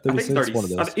to say. 36, one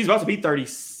of those. He's about to be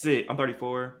 36. I'm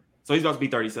 34. So he's about to be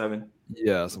 37.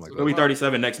 Yeah, something like that. He'll be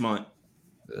 37 next month.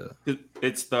 Yeah. I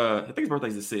think his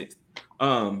birthday's the 6th.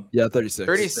 Yeah, 36.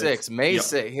 36, May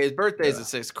 6th. His birthday's the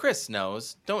 6th. Chris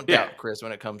knows. Don't doubt Chris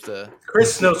when it comes to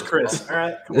Chris knows Chris. All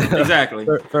right. Exactly.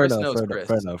 Fair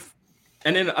enough.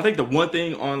 And then I think the one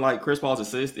thing on like Chris Paul's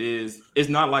assist is it's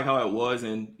not like how it was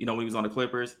when he was on the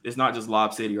Clippers. It's not just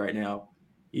Lob City right now.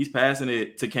 He's passing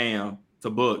it to Cam, to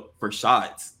Book for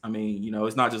shots. I mean,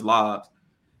 it's not just lobs.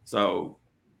 So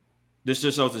this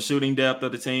just shows the shooting depth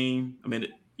of the team. I mean,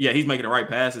 he's making the right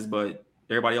passes, but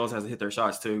everybody else has to hit their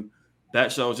shots too.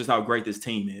 That shows just how great this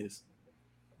team is.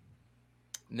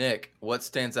 Nick, what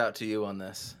stands out to you on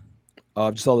this?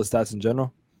 Just all the stats in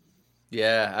general.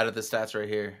 Yeah, out of the stats right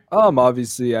here.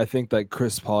 Obviously, I think that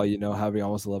Chris Paul, having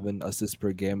almost 11 assists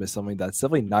per game is something that's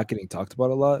definitely not getting talked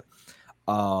about a lot.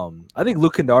 I think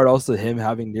Luke Kennard, also him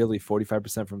having nearly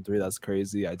 45% from three, that's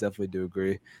crazy. I definitely do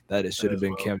agree that it should have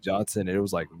been Cam Johnson. It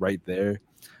was like right there.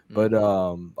 But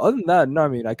other than that, no, I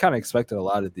mean, I kind of expected a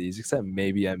lot of these, except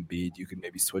maybe Embiid. You could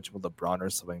maybe switch with LeBron or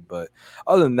something. But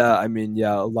other than that, I mean,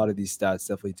 yeah, a lot of these stats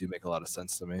definitely do make a lot of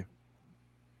sense to me.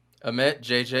 Amit,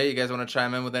 JJ, you guys want to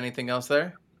chime in with anything else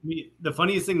there? The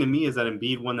funniest thing to me is that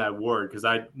Embiid won that award because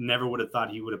I never would have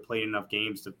thought he would have played enough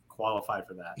games to qualify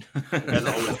for that.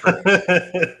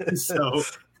 So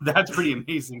that's pretty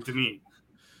amazing to me.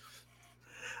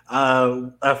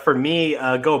 For me,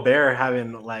 Gobert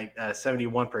having like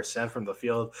 71% from the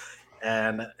field,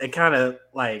 and it kind of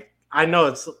like I know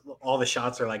it's all the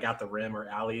shots are like at the rim or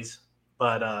alleys,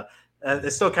 but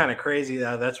it's still kind of crazy.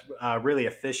 That's really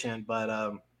efficient. But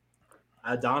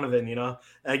Donovan,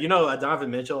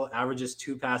 Donovan Mitchell averages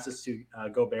 2 passes to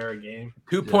Gobert a game.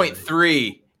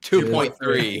 2.3.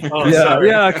 2.3. Oh,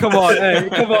 yeah. Come on, hey,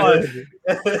 come on.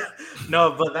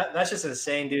 No, but that's just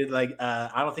insane, dude. Like,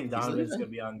 I don't think Donovan's going to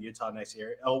be on Utah next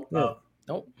year.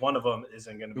 Nope. One of them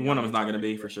isn't going to be. One of them's not going to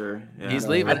be for sure. Yeah. He's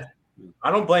leaving.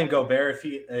 I don't blame Gobert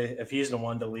if he's the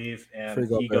one to leave and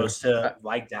he goes to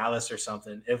like Dallas or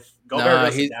something. If Gobert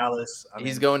goes to Dallas,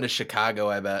 he's going to Chicago.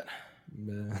 I bet.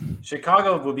 Man.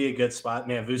 Chicago would be a good spot,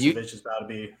 man. Vucevic is about to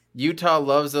be. Utah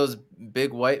loves those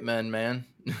big white men, man.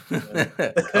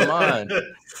 Come on.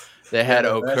 They had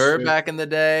Okur back in the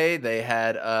day. They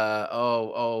had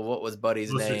what was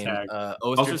Buddy's name?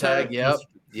 Ostertag. Yep.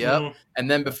 Mm-hmm. And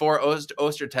then before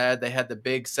Ostertag, they had the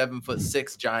big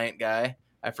 7'6" giant guy.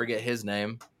 I forget his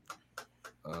name.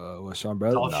 Was Sean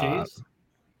Bradley?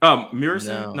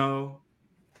 Murison? No.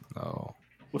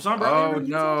 Was Sean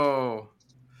Bradley?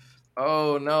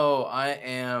 Oh no, I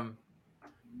am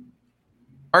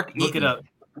Mark Eaton. Look it up.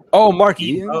 Oh, Mark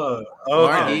Eaton.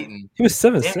 Mark Eaton. He was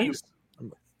 7'6".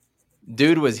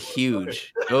 Dude was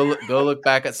huge. Go look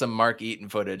back at some Mark Eaton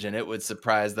footage, and it would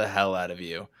surprise the hell out of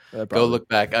you. Go look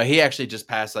back. He actually just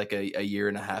passed like a year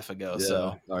and a half ago. Yeah,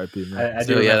 so RIP, man.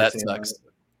 that sucks.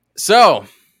 So,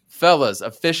 fellas,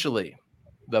 officially,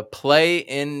 the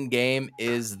play-in game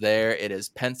is there. It is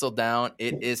penciled down.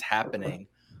 It is happening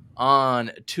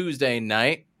on Tuesday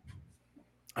night.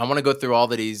 I want to go through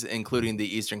all of these, including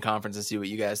the Eastern Conference, and see what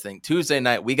you guys think. Tuesday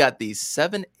night, we got these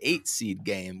 7-8 seed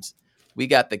games. We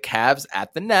got the Cavs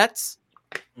at the Nets,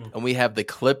 and we have the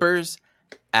Clippers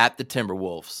at the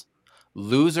Timberwolves.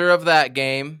 Loser of that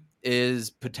game is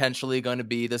potentially going to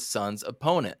be the Suns'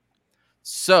 opponent.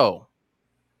 So,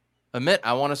 Amit,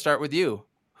 I want to start with you.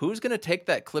 Who's going to take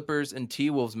that Clippers and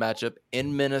T-Wolves matchup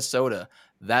in Minnesota?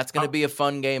 That's going to be a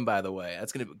fun game, by the way.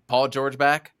 That's going to be Paul George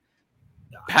back.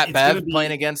 Pat Bev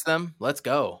playing against them. Let's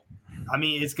go. I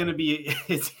mean, it's gonna be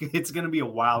a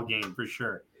wild game for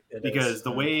sure, because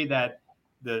the way that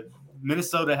the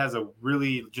Minnesota has a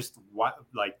really just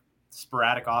like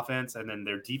sporadic offense, and then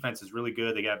their defense is really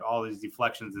good. They got all these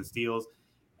deflections and steals,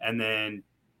 and then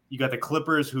you got the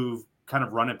Clippers who've kind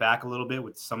of run it back a little bit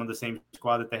with some of the same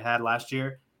squad that they had last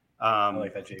year. I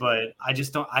like that, but I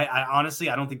just don't. I honestly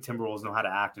don't think Timberwolves know how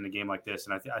to act in a game like this,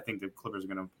 and I think the Clippers are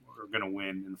gonna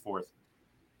win in the fourth.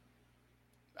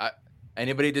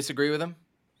 Anybody disagree with him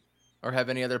or have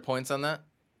any other points on that?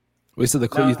 We said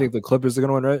you think the Clippers are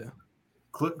going to win, right?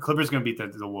 Clippers going to beat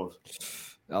the Wolves.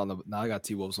 I don't know. Now I got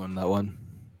T-Wolves winning that one.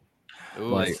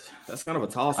 Ooh, that's kind of a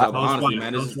toss-up, honestly,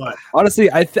 man.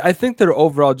 Honestly, I think they're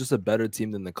overall just a better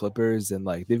team than the Clippers, and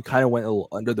like they've kind of went a little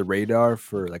under the radar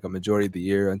for like a majority of the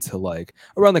year until like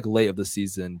around like late of the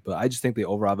season. But I just think they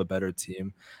overall have a better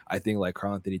team. I think like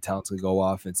Karl-Anthony Towns could go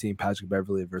off, and seeing Patrick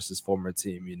Beverley versus former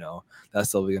team, that's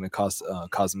still going to cause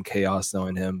him chaos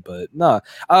knowing him. But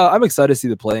I'm excited to see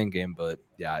the playing game. But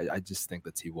yeah, I just think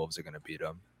the T-Wolves are going to beat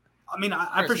them. I mean,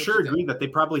 I for sure agree that they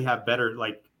probably have better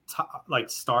like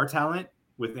star talent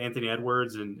with Anthony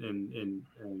Edwards and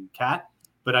Cat,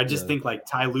 but I just think like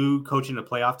Ty Lue coaching a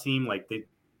playoff team, like they,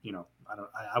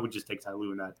 I would just take Ty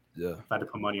Lue in that. Yeah, if I had to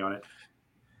put money on it.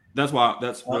 That's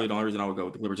really the only reason I would go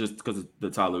with the Clippers, just because of the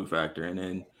Ty Lue factor, and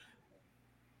then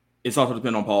it's also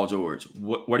depending on Paul George.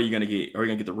 What are you going to get? Are you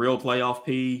going to get the real playoff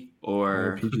P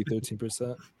or PG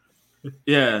 13%?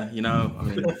 Yeah, I mean,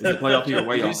 is it playoff P or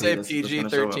way off? Did you say PG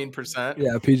 13%?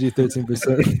 Yeah, PG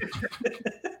 13%.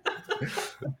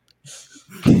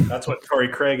 That's what Torrey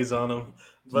Craig is on him.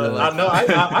 But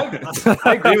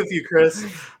I agree with you, Chris.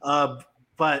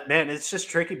 But man, it's just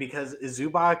tricky because is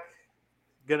Zubac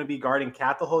going to be guarding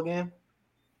Cat the whole game?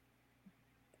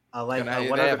 They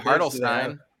have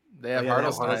Hartenstein. They have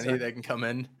Hartenstein. They can come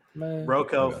in.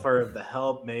 Rocco for the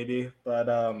help, maybe, but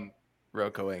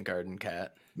Rocco ain't guarding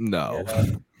Cat. No.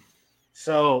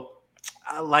 So,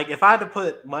 if I had to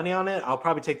put money on it, I'll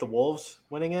probably take the Wolves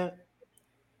winning it.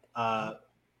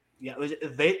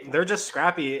 They're just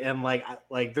scrappy, and like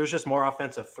there's just more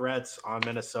offensive threats on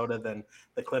Minnesota than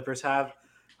the Clippers have.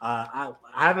 I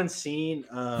haven't seen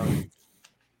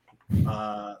PG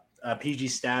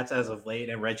stats as of late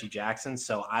and Reggie Jackson,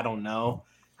 so I don't know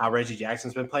how Reggie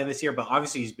Jackson's been playing this year, but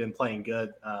obviously he's been playing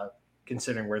good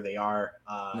considering where they are,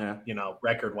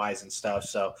 record wise and stuff.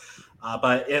 So,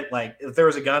 but if there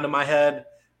was a gun to my head,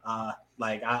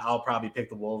 I'll probably pick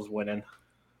the Wolves winning.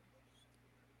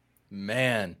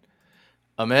 Man,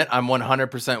 Amit, I'm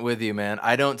 100% with you, man.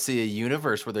 I don't see a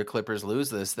universe where the Clippers lose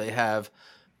this. They have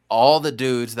all the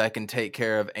dudes that can take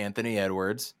care of Anthony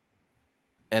Edwards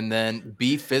and then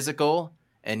be physical,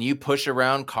 and you push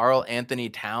around Karl-Anthony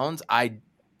Towns. I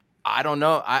don't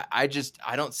know. I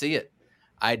don't see it.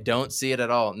 I don't see it at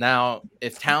all. Now,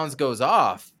 if Towns goes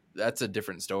off, that's a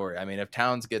different story. I mean, if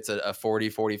Towns gets a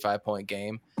 40, 45-point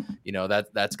game,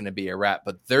 that's going to be a wrap.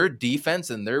 But their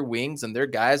defense and their wings and their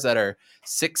guys that are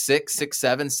 6'6",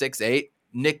 6'7", 6'8",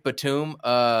 Nick Batum,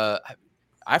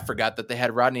 I forgot that they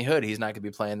had Rodney Hood. He's not going to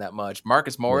be playing that much.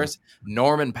 Marcus Morris,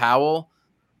 Norman Powell.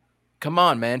 Come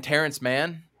on, man. Terrence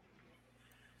Mann.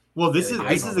 Well, this is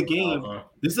a game.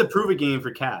 This is a prove-it game for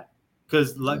Cat.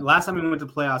 Because last time we went to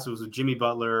playoffs, it was with Jimmy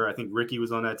Butler. I think Ricky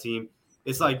was on that team.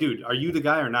 It's like, dude, are you the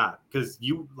guy or not? Because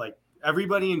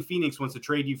everybody in Phoenix wants to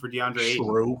trade you for DeAndre Ayton.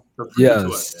 True.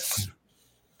 Yes.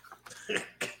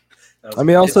 I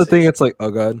mean, I also think it's like,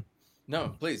 oh god.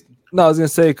 No, please. No, I was gonna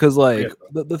say because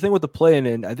the thing with the play-in,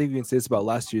 and I think you can say this about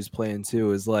last year's play-in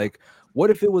too, is what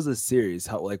if it was a series?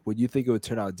 How would you think it would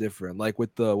turn out different? Like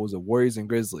with the Warriors and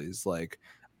Grizzlies,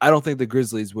 I don't think the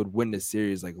Grizzlies would win this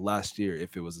series like last year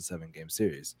if it was a 7-game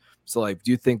series. So like,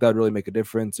 do you think that would really make a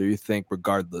difference, or you think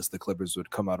regardless the Clippers would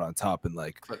come out on top in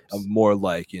like a more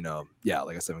like, you know,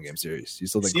 like a 7-game series? You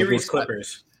still think Series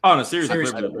Clippers? Oh, no, series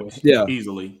Series Clippers. Clippers. Yeah.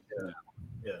 Easily.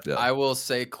 Yeah. I will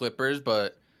say Clippers,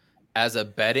 but as a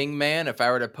betting man, if I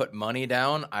were to put money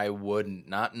down, I wouldn't.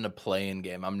 Not in a play-in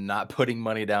game. I'm not putting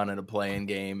money down in a play-in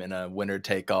game in a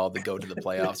winner-take-all to go to the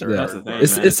playoffs. Or Yeah. That's the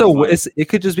thing, man. It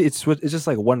could just be it's just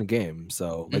like one game,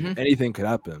 so like Mhm. anything could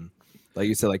happen. Like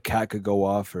you said, like Cat could go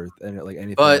off or like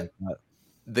anything But like that.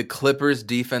 the Clippers'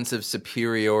 defensive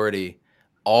superiority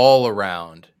all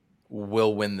around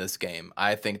will win this game.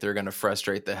 I think they're going to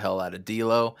frustrate the hell out of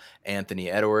D'Lo,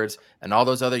 Anthony Edwards, and all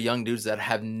those other young dudes that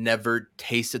have never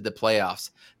tasted the playoffs.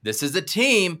 This is a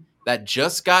team that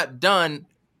just got done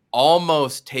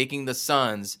almost taking the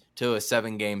Suns to a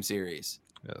 7-game series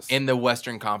Yes. in the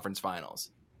Western Conference Finals.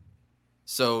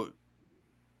 So,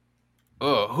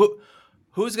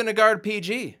 who's going to guard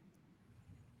PG?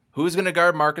 Who's going to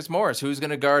guard Marcus Morris? Who's going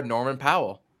to guard Norman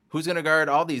Powell? Who's going to guard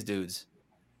all these dudes?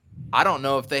 I don't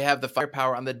know if they have the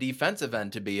firepower on the defensive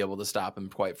end to be able to stop him,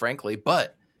 quite frankly.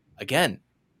 But, again,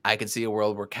 I can see a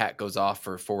world where Cat goes off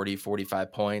for 40,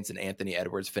 45 points and Anthony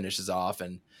Edwards finishes off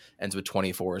and ends with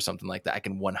 24 or something like that. I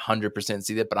can 100%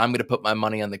 see that, but I'm going to put my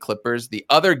money on the Clippers. The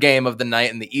other game of the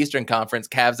night in the Eastern Conference,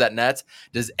 Cavs at Nets.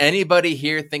 Does anybody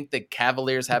here think the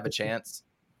Cavaliers have a chance?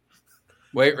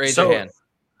 Wait, raise your hand.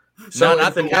 So No, not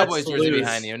if the the Cowboys Nets jersey lose-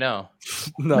 behind you. No.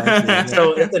 No,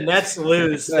 So if the Nets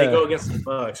lose, they Yeah. go against the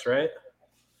Bucks, right?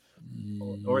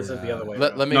 Or is it the other way?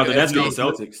 Let around? me. No, the Nets let go me- to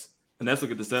Celtics. The Nets look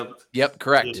at the Celtics. Yep,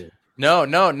 correct. Yeah. No.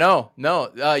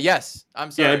 Yes, I'm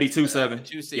sorry. Yeah, it'd be 2-7. The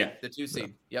 2 seed. Yeah. The 2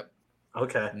 seed. Yep.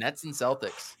 Okay. Nets and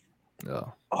Celtics. Yeah.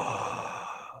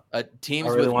 Oh, Teams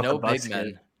I really with want no the Bucks big men.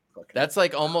 here. Okay. That's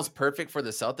like almost perfect for the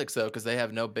Celtics though, because they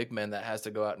have no big men that has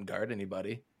to go out and guard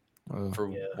anybody. For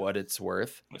Yeah. what it's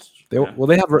worth. They have no.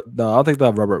 I don't think they'll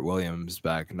have Robert Williams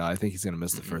back. No, I think he's gonna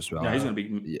miss the first round. Yeah, he's gonna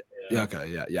be. Yeah.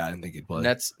 Okay. Yeah. I didn't think he'd play.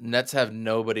 Nets have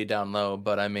nobody down low,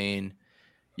 but I mean,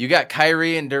 you got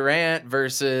Kyrie and Durant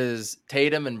versus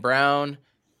Tatum and Brown.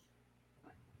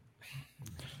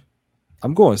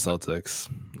 I'm going Celtics.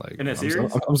 Like In a I'm series?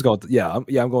 I'm just going. I'm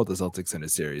going with the Celtics in a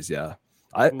series. Yeah.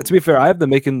 To be fair, I have them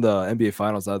making the NBA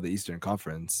Finals out of the Eastern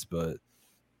Conference, but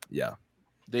yeah.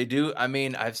 They do. I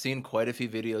mean, I've seen quite a few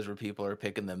videos where people are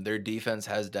picking them. Their defense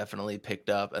has definitely picked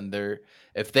up, and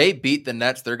if they beat the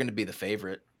Nets, they're going to be the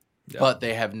favorite. Yeah. But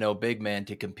they have no big man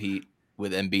to compete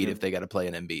with Embiid if they got to play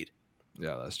an Embiid.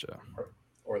 Yeah, that's true.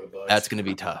 Or the Bucks. That's going to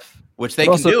be tough. Which they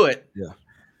But can also- do it. Yeah.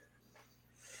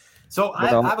 So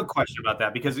I But, have a question about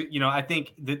that because, you know, I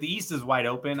think that the East is wide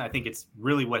open. I think it's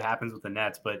really what happens with the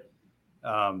Nets, but,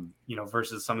 you know,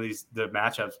 versus some of the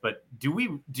matchups. But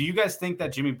do you guys think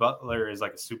that Jimmy Butler is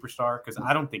like a superstar? Because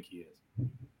I don't think he is.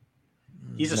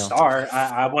 He's a No. star.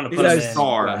 I want to He's put a him in.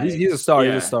 star. but- He's a star.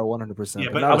 Yeah. He's a star 100%. Yeah,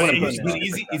 but but not I a wouldn't superstar. put him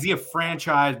in. is he a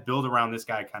franchise build around this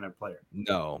guy kind of player?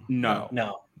 No. No.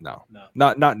 No. No. No.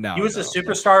 Not now. He was no. a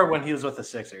superstar when he was with the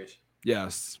Sixers.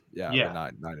 Yes. Yeah. Yeah.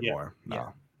 But not anymore. No. Yeah.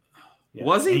 Yeah.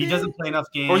 Was he And he then? doesn't play enough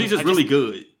games. Or is he just I really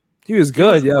good? He was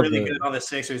good. He was Yeah. really but- good on the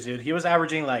Sixers, dude. He was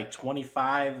averaging like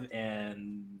 25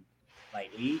 and like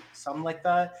 8, something like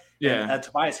that. Yeah. And,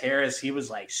 Tobias Harris, he was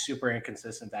like super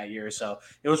inconsistent that year. So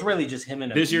it was really just him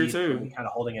and This year, Embiid too. really kind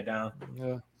of holding it down.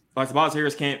 Yeah. Like Tobias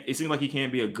Harris can't. It seems like he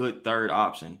can't be a good third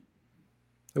option.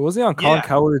 Was he on Colin Yeah.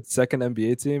 Coward's second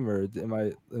NBA team, or am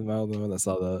I the one that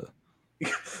saw that?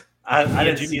 I Yeah,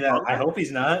 didn't Jimmy see that. Butler? I hope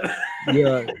he's not.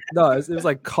 Yeah, no, it was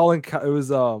like Colin. It was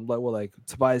like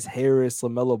Tobias Harris,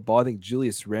 LaMelo Ball, I think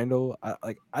Julius Randle.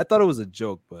 I thought it was a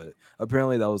joke, but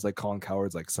apparently that was like Colin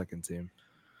Coward's like second team,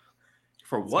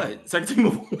 For what? Second team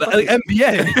of what? like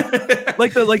NBA,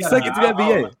 like the Yeah, second team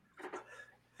NBA.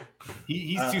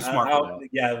 He's too smart for that.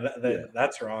 Yeah, Yeah.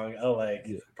 that's wrong. Oh, like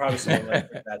Yeah. probably something like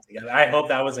that together. I hope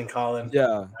that wasn't Colin.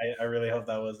 Yeah, I really hope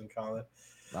that wasn't Colin.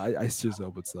 I just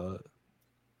hope it's not.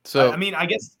 So I mean, I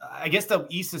guess the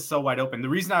East is so wide open. The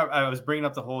reason I was bringing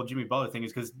up the whole Jimmy Butler thing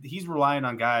is because he's relying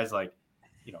on guys like,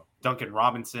 you know, Duncan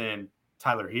Robinson,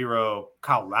 Tyler Hero,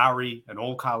 Kyle Lowry, an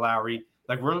old Kyle Lowry,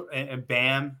 like and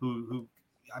Bam, who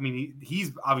I mean,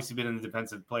 he's obviously been in the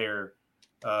defensive player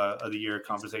of the year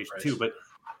conversation too. But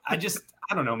I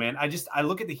don't know, man. I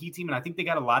look at the Heat team and I think they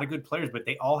got a lot of good players, but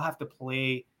they all have to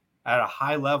play at a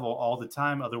high level all the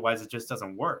time. Otherwise, it just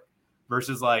doesn't work.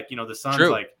 Versus like, you know, the Suns, True.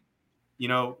 like, you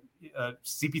know,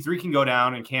 CP3 can go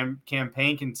down and Cam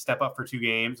Payne can step up for 2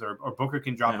 games or Booker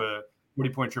can drop a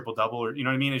 40-point triple-double, or, you know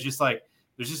what I mean? It's just like,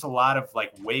 there's just a lot of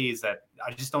like ways that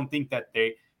I just don't think that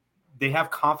they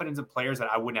have confidence in players that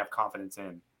I wouldn't have confidence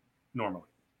in normally.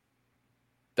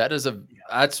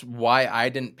 That's why I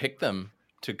didn't pick them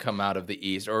to come out of the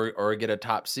East or get a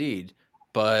top seed.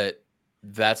 But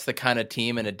that's the kind of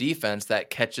team and a defense that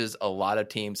catches a lot of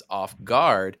teams off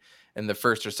guard in the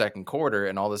first or second quarter,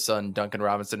 and all of a sudden Duncan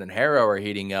Robinson and Harrow are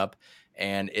heating up,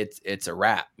 and it's a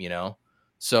wrap, you know.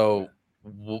 So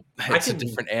it's a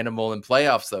different animal in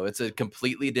playoffs, though. It's a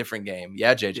completely different game.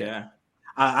 Yeah, JJ. Yeah,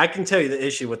 I can tell you the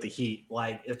issue with the Heat.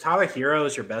 Like, if Tyler Hero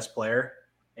is your best player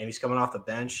and he's coming off the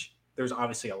bench, there's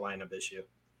obviously a lineup issue.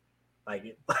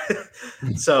 Like,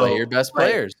 so play your best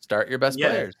players. Start your best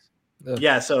players.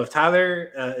 Yeah. So if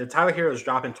Tyler Hero is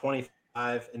dropping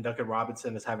 25 and Duncan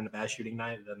Robinson is having a bad shooting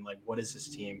night, then like, what is this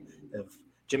team? If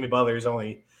Jimmy Butler is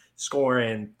only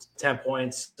scoring 10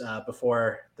 points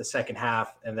before the second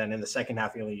half, and then in the second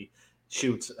half he only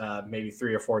shoots maybe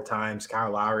 3 or 4 times.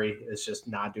 Kyle Lowry is just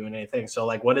not doing anything. So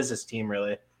like, what is this team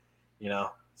really? You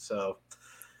know, so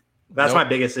that's my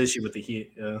biggest issue with the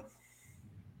Heat.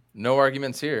 No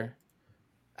arguments here.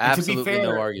 Absolutely, to be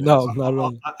fair, no arguments. No, not at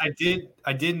all.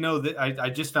 I did know that. I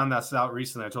just found that out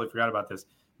recently. I totally forgot about this.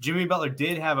 Jimmy Butler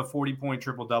did have a 40-point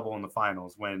triple-double in the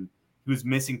finals when he was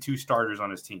missing 2 starters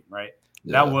on his team, right?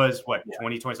 Yeah. That was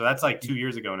 2020. So that's like 2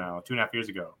 years ago now, 2.5 years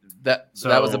ago. That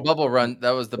was a bubble run.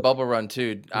 That was the bubble run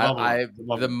too.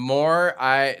 The more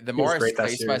I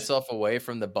space myself away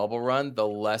from the bubble run, the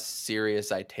less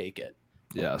serious I take it.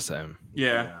 Yeah, same.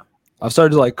 Yeah. I've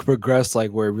started to like progress like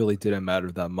where it really didn't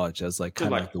matter that much as like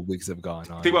kind of like the weeks have gone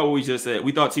on. Think about what we just said.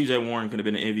 We thought TJ Warren could have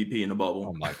been an MVP in the bubble.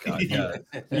 Oh my god! Yeah.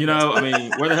 You know, I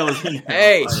mean, where the hell is he now?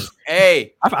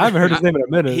 Hey! I haven't heard his name in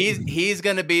a minute. He's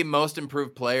going to be most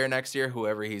improved player next year,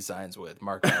 whoever he signs with.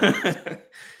 Mark.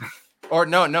 Or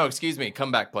no, excuse me,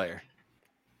 comeback player.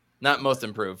 Not most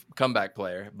improved, comeback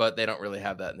player. But they don't really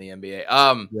have that in the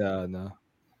NBA. Yeah, no.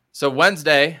 So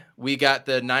Wednesday, we got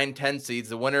the 9-10 seeds.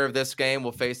 The winner of this game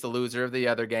will face the loser of the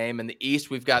other game. In the East,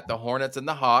 we've got the Hornets and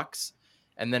the Hawks.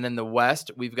 And then in the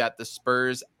West, we've got the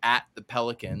Spurs at the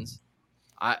Pelicans.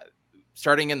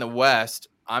 Starting in the West,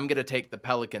 I'm going to take the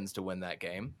Pelicans to win that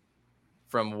game.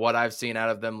 From what I've seen out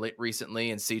of them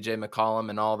recently and CJ McCollum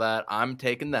and all that, I'm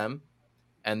taking them.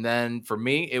 And then for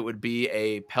me, it would be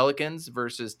a Pelicans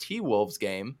versus T-Wolves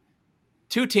game.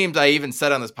 2 teams I even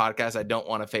said on this podcast I don't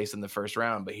want to face in the first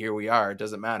round, but here we are. It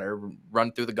doesn't matter.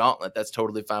 Run through the gauntlet. That's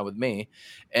totally fine with me.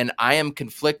 And I am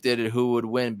conflicted at who would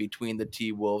win between the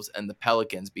T-Wolves and the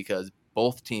Pelicans because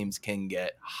both teams can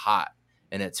get hot,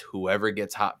 and it's whoever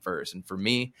gets hot first. And for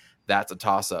me, that's a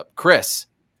toss-up. Chris,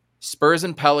 Spurs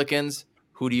and Pelicans,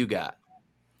 who do you got?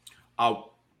 I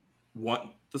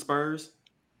want the Spurs.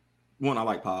 One, I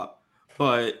like Pop,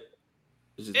 but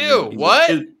ew,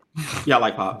 what? Yeah, I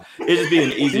like Pop. It'd just be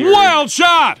an easier wild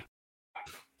shot.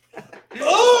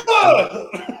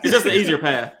 It's just an easier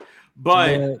path,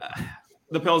 but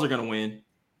the Pels are going to win.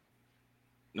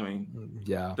 I mean,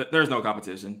 yeah, there's no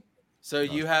competition. So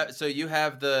you have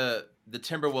the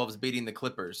Timberwolves beating the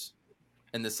Clippers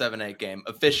in the 7-8 game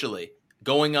officially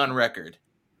going on record.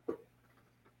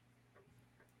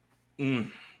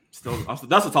 Still,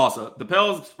 that's a toss up. The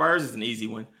Pels Spurs is an easy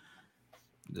one.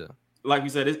 Yeah. Like we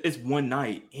said, it's one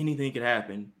night. Anything could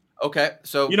happen. Okay,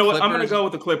 so you know what? I'm going to go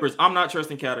with the Clippers. I'm not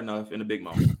trusting Cat enough in a big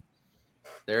moment.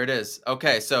 There it is.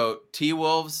 Okay, so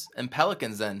T-Wolves and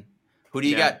Pelicans then. Who do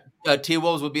you got?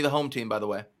 T-Wolves would be the home team, by the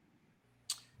way.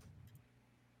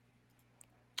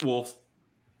 Wolves.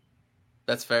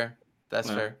 That's fair. That's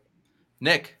fair.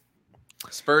 Nick,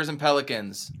 Spurs and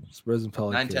Pelicans. Spurs and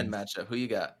Pelicans. 9-10 matchup. Who you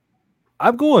got?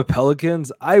 I'm going with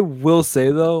Pelicans. I will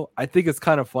say, though, I think it's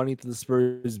kind of funny that the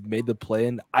Spurs made the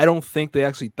play-in. I don't think they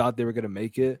actually thought they were going to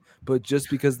make it, but just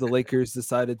because the Lakers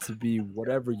decided to be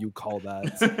whatever you call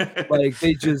that, like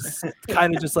they just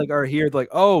kind of just like are here, like,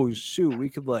 oh, shoot, we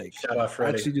could like shout out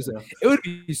Freddie. Actually do something. It would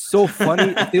be so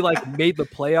funny if they like made the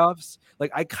playoffs. Like,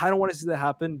 I kind of want to see that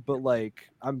happen, but like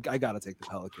I got to take the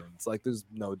Pelicans. Like, there's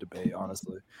no debate,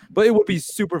 honestly. But it would be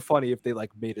super funny if they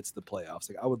like made it to the playoffs.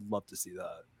 Like, I would love to see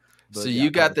that. But, so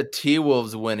you got the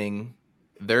T-Wolves winning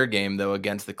their game, though,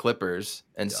 against the Clippers.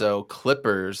 And so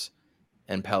Clippers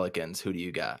and Pelicans, who do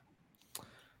you got?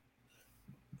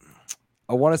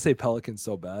 I want to say Pelicans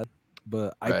so bad,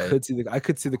 but I could see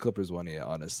the Clippers winning it,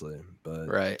 honestly. But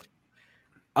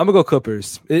I'm going to go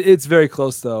Clippers. It's very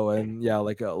close, though. And, yeah,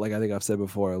 like I think I've said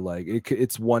before, like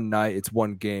it's one night, it's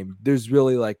one game. There's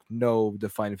really, like, no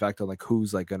defining factor on, like,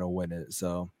 who's, like, going to win it.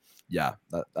 So, yeah,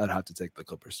 I'd have to take the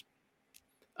Clippers.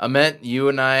 Amit, you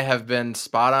and I have been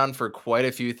spot on for quite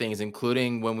a few things,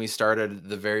 including when we started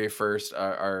the very first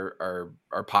our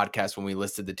podcast when we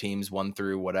listed the teams 1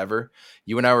 through whatever.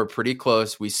 You and I were pretty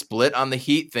close. We split on the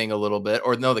Heat thing a little bit,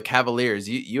 or no, the Cavaliers.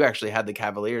 You actually had the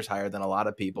Cavaliers higher than a lot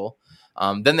of people.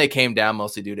 Then they came down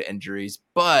mostly due to injuries,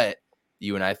 but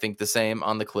you and I think the same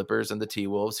on the Clippers and the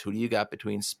T-Wolves. Who do you got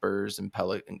between Spurs and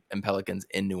Pelicans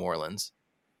in New Orleans?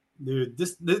 Dude,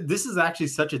 this is actually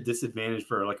such a disadvantage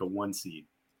for like a 1 seed.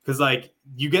 Because like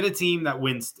you get a team that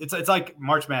wins, it's like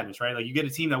March Madness, right? Like you get a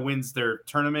team that wins their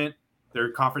tournament, their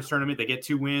conference tournament, they get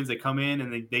 2 wins, they come in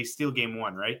and they steal game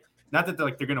 1, right? Not that they're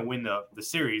going to win the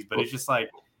series, but it's just like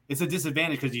it's a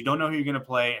disadvantage because you don't know who you're going to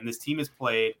play, and this team has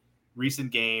played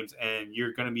recent games, and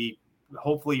you're going to be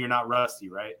hopefully you're not rusty,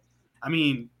 right? I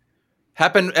mean,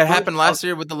 happened last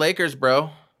year with the Lakers,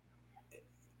 bro.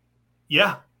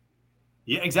 Yeah,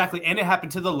 exactly, and it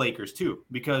happened to the Lakers too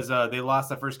because they lost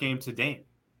that first game to Dame.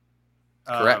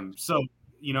 Correct. So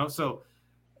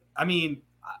I mean,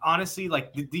 honestly,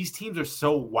 like these teams are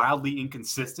so wildly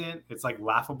inconsistent. It's like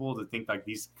laughable to think like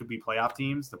these could be playoff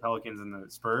teams, the Pelicans and the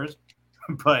Spurs.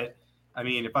 But I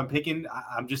mean, if I'm picking,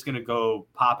 I'm just gonna go.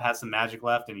 Pop has some magic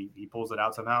left, and he pulls it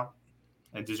out somehow.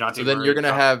 And DeJounte. So then you're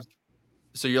gonna have,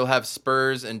 so you'll have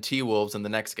Spurs and T-Wolves in the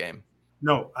next game.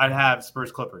 No, I'd have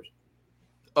Spurs Clippers.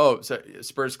 Oh, so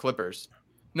Spurs Clippers.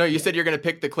 No, you said you're gonna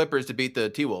pick the Clippers to beat the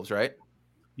T-Wolves, right?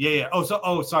 Yeah.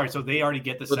 Sorry. So they already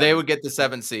get the. So they would get the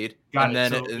 7th seed, and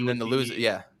then the loser.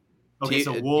 Yeah. Okay,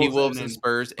 so Wolves T-Wolves and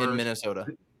Spurs in Minnesota.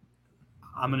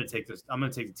 I'm gonna take this. I'm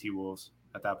gonna take the T-Wolves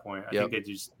at that point. I think they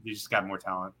just got more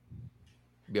talent.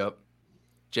 Yep.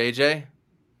 JJ,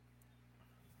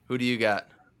 who do you got?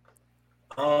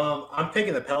 I'm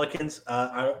picking the Pelicans.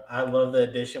 I love the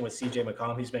addition with CJ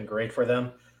McCollum. He's been great for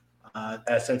them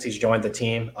since he's joined the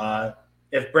team.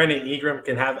 If Brandon Ingram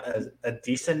can have a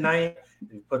decent night,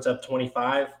 he puts up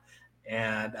 25,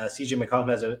 and CJ McCollum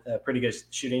has a pretty good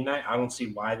shooting night, I don't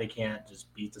see why they can't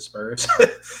just beat the Spurs.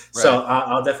 So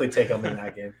I'll definitely take them in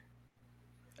that game.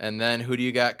 And then who do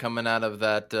you got coming out of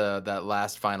that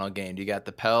last final game? Do you got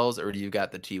the Pels or do you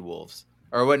got the T-Wolves?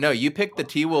 Or what? No, you picked the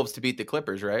T-Wolves to beat the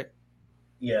Clippers, right?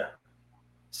 Yeah.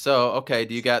 So, okay,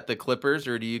 do you got the Clippers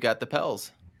or do you got the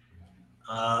Pels?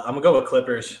 I'm going to go with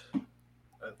Clippers.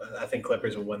 I think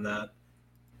Clippers will win that.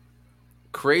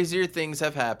 Crazier things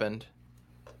have happened.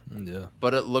 Yeah.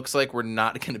 But it looks like we're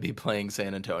not going to be playing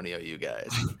San Antonio, you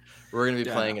guys. We're going to be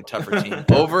playing a tougher team.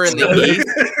 Over in the East.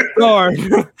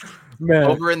 Man.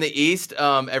 Over in the East,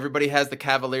 everybody has the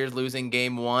Cavaliers losing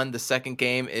game 1. The second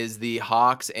game is the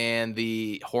Hawks and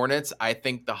the Hornets. I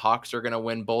think the Hawks are going to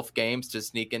win both games to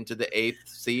sneak into the 8th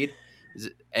seed. Does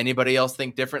anybody else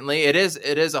think differently? It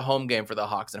is a home game for the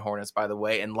Hawks and Hornets, by the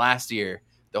way. And last year,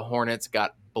 the Hornets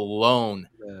got blown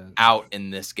out in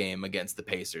this game against the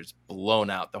Pacers. Blown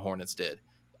out, the Hornets did.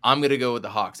 I'm going to go with the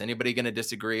Hawks. Anybody going to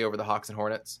disagree over the Hawks and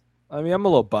Hornets? I mean, I'm a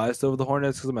little biased over the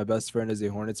Hornets because my best friend is a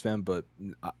Hornets fan, but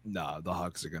nah, the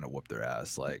Hawks are going to whoop their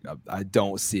ass. Like, I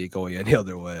don't see it going any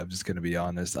other way. I'm just going to be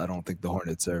honest. I don't think the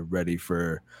Hornets are ready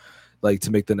for, like,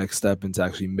 to make the next step into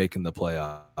actually making the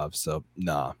playoffs. So,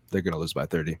 nah, they're going to lose by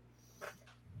 30.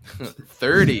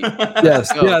 30?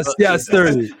 Yes,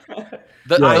 30.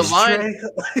 The line.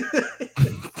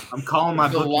 I'm calling my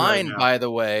the line, right by the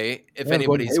way, if Yeah,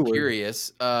 anybody's Hayward.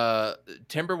 curious,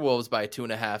 Timberwolves by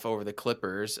 2.5 over the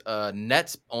Clippers.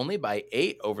 Nets only by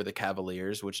 8 over the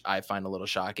Cavaliers, which I find a little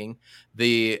shocking.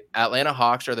 The Atlanta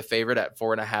Hawks are the favorite at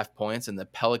 4.5 points, and the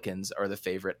Pelicans are the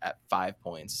favorite at 5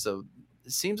 points. So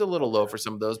it seems a little low for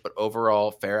some of those, but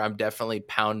overall fair. I'm definitely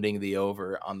pounding the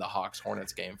over on the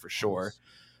Hawks-Hornets game for sure.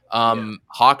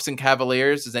 Hawks and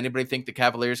Cavaliers. Does anybody think the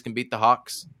Cavaliers can beat the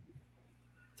Hawks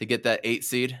to get that 8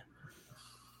 seed?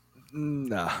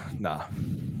 Nah. No,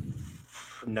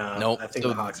 Nope. I think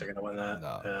the Hawks are going to win that.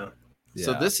 No. Yeah.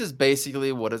 So this is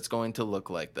basically what it's going to look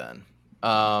like then.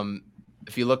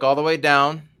 If you look all the way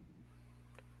down,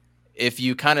 if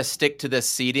you kind of stick to this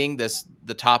seeding,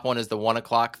 the top one is the 1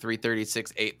 o'clock,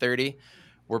 3:36, 8:30.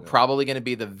 We're probably going to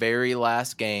be the very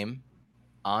last game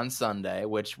on Sunday,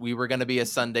 which we were going to be a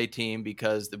Sunday team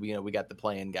because we got the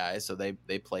play-in guys, so they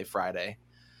play Friday.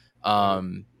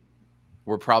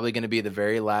 We're probably going to be the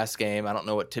very last game. I don't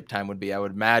know what tip time would be. I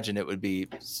would imagine it would be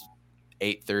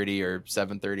 8:30 or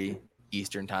 7:30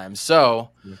 Eastern time. So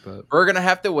we're going to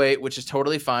have to wait, which is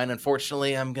totally fine.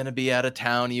 Unfortunately, I'm going to be out of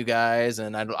town, you guys,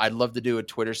 and I'd love to do a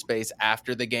Twitter space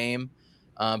after the game,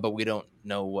 but we don't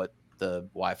know what the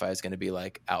Wi-Fi is going to be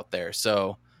like out there.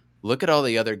 So look at all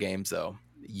the other games, though.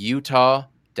 Utah,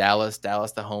 Dallas,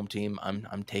 the home team.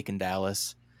 I'm taking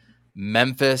Dallas.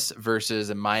 Memphis versus,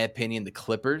 in my opinion, the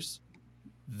Clippers.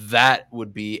 That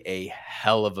would be a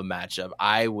hell of a matchup.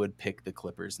 I would pick the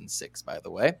Clippers in 6, by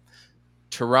the way.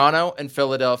 Toronto and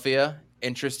Philadelphia.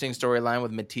 Interesting storyline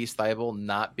with Matisse Thybulle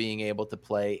not being able to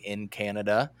play in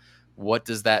Canada. What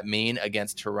does that mean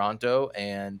against Toronto?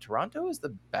 And Toronto is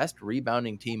the best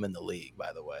rebounding team in the league,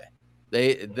 by the way.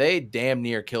 They damn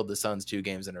near killed the Suns 2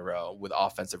 games in a row with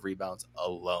offensive rebounds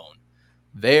alone.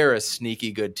 They're a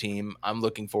sneaky good team. I'm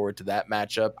looking forward to that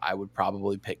matchup. I would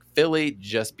probably pick Philly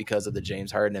just because of the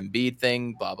James Harden and Embiid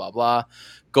thing, blah, blah, blah.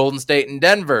 Golden State and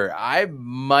Denver. I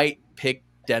might pick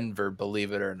Denver,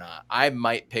 believe it or not. I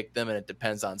might pick them, and it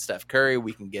depends on Steph Curry.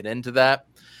 We can get into that.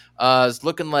 It's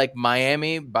looking like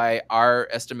Miami, by our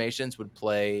estimations, would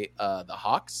play the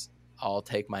Hawks. I'll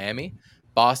take Miami.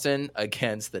 Boston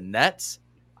against the Nets.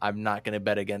 I'm not going to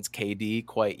bet against KD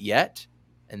quite yet.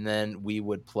 And then we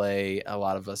would play, a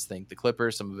lot of us think the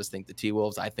Clippers. Some of us think the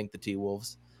T-Wolves. I think the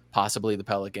T-Wolves, possibly the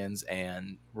Pelicans,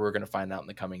 and we're going to find out in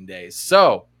the coming days.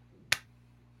 So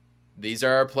these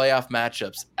are our playoff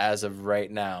matchups as of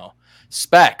right now.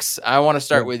 Specs, I want to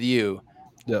start with you.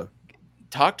 Yeah.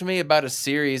 Talk to me about a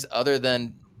series other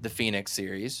than the Phoenix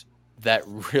series that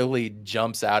really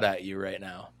jumps out at you right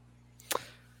now.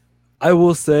 I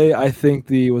will say, I think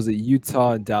was it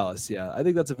Utah and Dallas? Yeah, I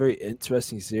think that's a very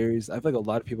interesting series. I feel like a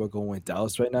lot of people are going with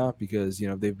Dallas right now because,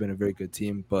 they've been a very good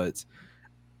team. But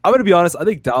I'm going to be honest, I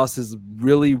think Dallas is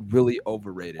really, really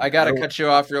overrated. I got to cut you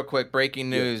off real quick. Breaking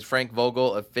news. Yeah. Frank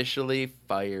Vogel officially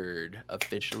fired.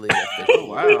 Officially. Oh,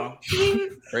 wow.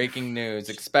 Breaking news.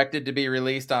 Expected to be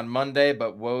released on Monday,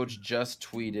 but Woj just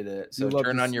tweeted it. So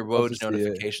turn on your Woj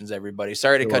notifications, everybody.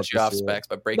 Sorry to cut you off, Specs,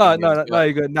 but breaking news. No,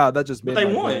 you're good. No, that just made they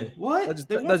won. What?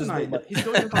 They won tonight. He's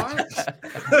still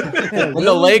fired? When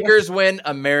the Lakers win,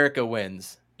 America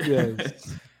wins. Yeah.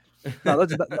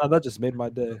 That just made my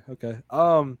day. Okay.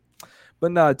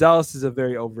 But no, Dallas is a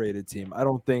very overrated team. I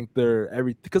don't think they're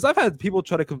because I've had people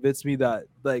try to convince me that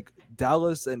like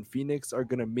Dallas and Phoenix are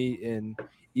gonna meet in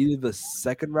either the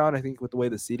second round, I think, with the way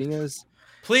the seeding is.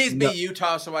 Please be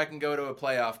Utah so I can go to a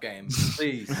playoff game.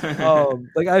 Please.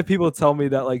 Like I have people tell me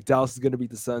that like Dallas is gonna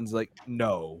beat the Suns. Like,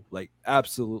 no, like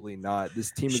absolutely not.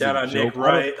 This team is shout out Nick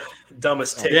Wright,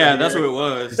 dumbest take. Yeah, that's what it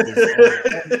was.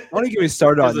 Don't get me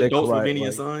started on Nick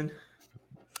Wright.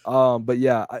 But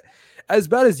yeah, as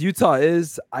bad as Utah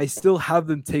is, I still have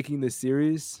them taking this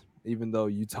series, even though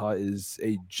Utah is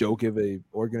a joke of a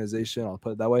organization. I'll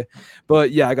put it that way.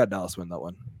 But yeah, I got Dallas win that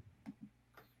one.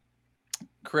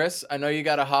 Chris, I know you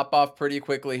got to hop off pretty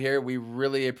quickly here. We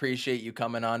really appreciate you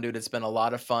coming on, dude. It's been a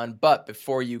lot of fun. But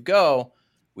before you go,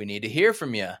 we need to hear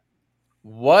from you.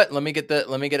 Let me get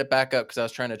it back up because I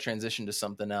was trying to transition to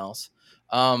something else.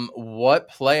 What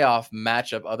playoff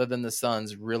matchup other than the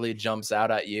Suns really jumps out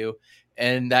at you?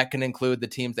 And that can include the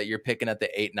teams that you're picking at the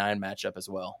 8-9 matchup as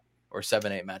well, or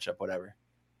 7-8 matchup, whatever.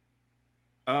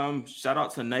 Shout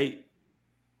out to Nate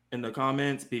in the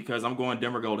comments because I'm going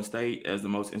Denver Golden State as the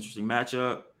most interesting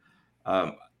matchup.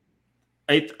 I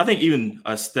think even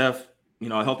a Steph,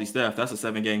 a healthy Steph, that's a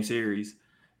 7-game series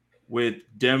with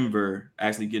Denver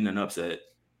actually getting an upset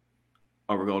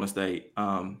over Golden State.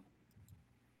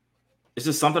 It's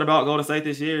just something about Golden State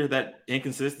this year, that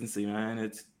inconsistency,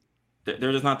 man.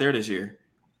 They're just not there this year.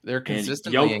 They're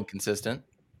consistently inconsistent.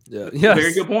 Yeah. Yes.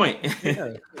 Very good point.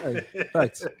 Yeah.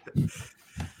 Thanks.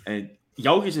 And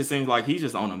Jokic just seems like he's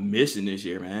just on a mission this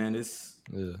year, man. It's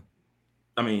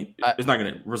not going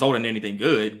to result in anything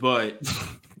good, but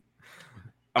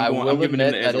I'm giving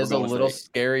it that is a little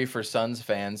scary for Suns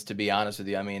fans, to be honest with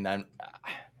you. I mean,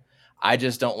 I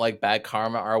just don't like bad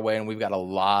karma our way, and we've got a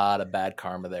lot of bad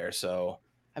karma there. So,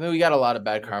 we got a lot of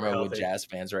bad karma with Jazz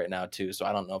fans right now too. So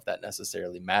I don't know if that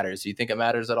necessarily matters. Do you think it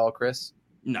matters at all, Chris?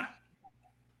 No,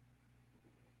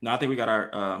 I think we got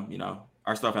our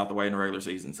our stuff out the way in the regular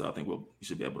season, so I think we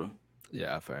should be able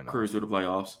to fair enough. Cruise through the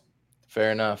playoffs.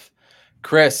 Fair enough.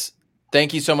 Chris,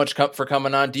 thank you so much for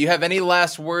coming on. Do you have any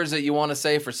last words that you want to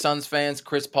say for Suns fans,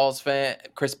 Chris Paul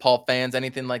fans,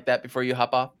 anything like that before you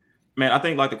hop off? Man, I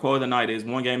think like the quote of the night is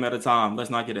 1 game at a time.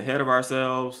 Let's not get ahead of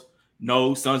ourselves.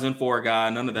 No Suns in 4 guy,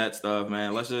 none of that stuff,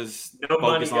 man. Let's just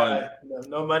focus on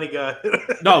no money guy.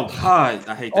 No, God,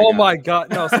 I hate that. Oh guy. my God,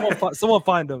 no! Someone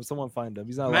find him. Someone find him.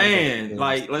 He's not. Man,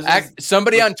 like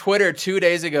somebody on Twitter 2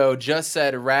 days ago just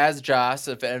said Raz Joss.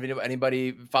 If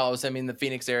anybody follows him in the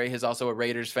Phoenix area, he's also a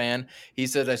Raiders fan. He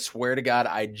said, "I swear to God,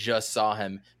 I just saw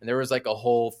him," and there was like a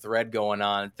whole thread going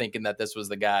on thinking that this was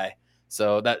the guy.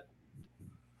 So that.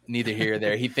 Neither here or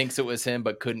there. He thinks it was him,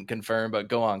 but couldn't confirm. But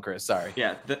go on, Chris. Sorry.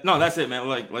 Yeah. No, that's it, man.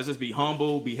 Like, let's just be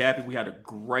humble, be happy. We had a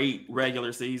great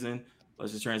regular season.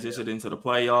 Let's just transition into the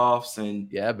playoffs and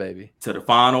yeah, baby, to the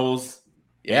finals.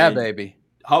 Yeah, baby.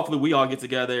 hopefully we all get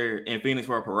together in Phoenix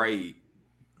for a parade.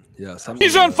 Yeah,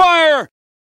 He's on fire.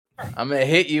 I'm going to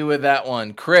hit you with that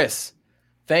one. Chris,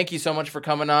 thank you so much for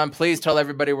coming on. Please tell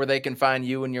everybody where they can find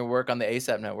you and your work on the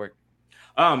ASAP Network.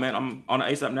 Oh, man, I'm on the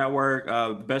ASAP Network.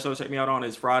 The best show to check me out on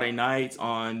is Friday nights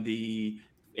on the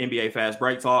NBA Fast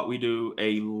Break Talk. We do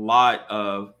a lot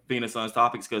of Phoenix Suns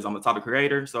topics because I'm a topic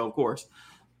creator. So, of course,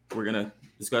 we're going to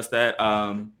discuss that.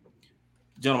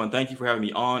 Gentlemen, thank you for having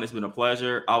me on. It's been a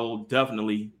pleasure. I will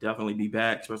definitely be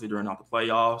back, especially during the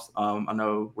playoffs. I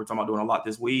know we're talking about doing a lot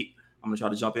this week. I'm going to try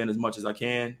to jump in as much as I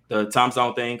can. The time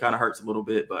zone thing kind of hurts a little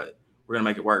bit, but we're going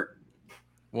to make it work.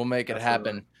 We'll make it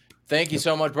happen. Thank you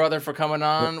so much, brother, for coming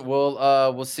on.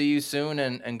 We'll see you soon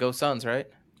and go Suns, right?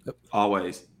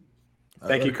 Always.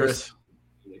 Thank you, Chris.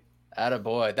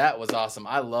 Attaboy. That was awesome.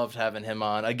 I loved having him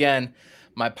on. Again,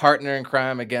 my partner in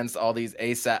crime against all these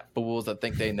ASAP fools that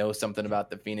think they know something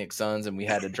about the Phoenix Suns, and we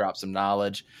had to drop some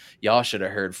knowledge. Y'all should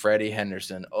have heard Freddie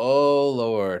Henderson. Oh,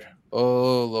 Lord.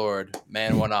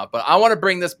 Man went off. But I want to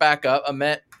bring this back up.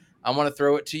 Amit, I want to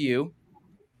throw it to you.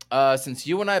 Since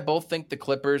you and I both think the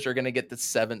Clippers are going to get the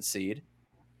 7th seed,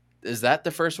 is that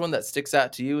the first one that sticks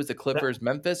out to you? Is the Clippers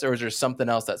Memphis, or is there something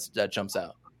else that jumps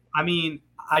out? I mean,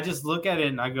 I just look at it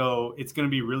and I go, it's going to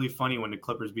be really funny when the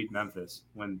Clippers beat Memphis.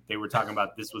 When they were talking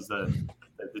about this was the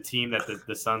team that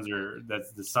the Suns are,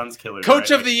 that's the Suns killers.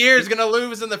 Coach of the year is going to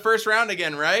lose in the first round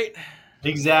again, right?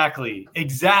 Exactly. And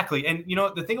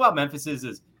the thing about Memphis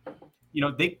is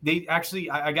they actually,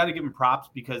 I got to give them props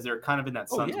because they're kind of in that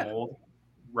Suns mold,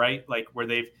 right? Like where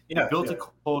they've built a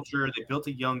culture, they built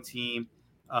a young team.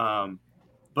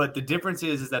 But the difference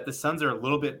is that the Suns are a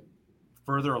little bit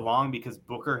further along because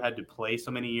Booker had to play so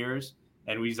many years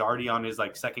and he's already on his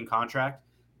second contract.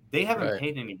 They haven't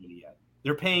paid anybody yet.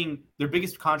 They're paying their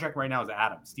biggest contract right now is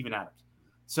Steven Adams.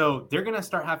 So they're going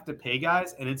to have to pay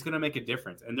guys and it's going to make a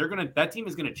difference. And that team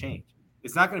is going to change.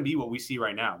 It's not going to be what we see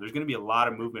right now. There's going to be a lot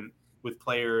of movement with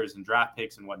players and draft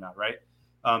picks and whatnot. Right.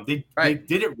 They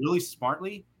did it really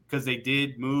smartly because they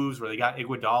did moves where they got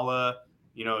Iguodala,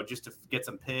 just to get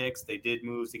some picks. They did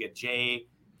moves to get Jay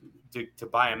to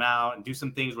buy him out and do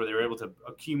some things where they were able to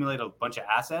accumulate a bunch of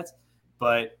assets.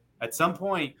 But at some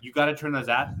point, you got to turn those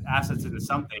assets into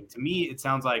something. To me, it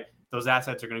sounds like those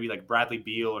assets are going to be like Bradley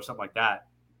Beal or something like that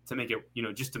to make it,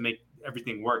 just to make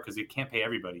everything work because you can't pay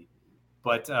everybody.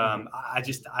 But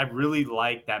I really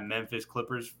like that Memphis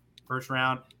Clippers first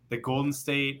round. The Golden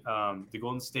State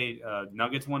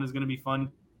Nuggets one is going to be fun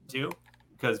too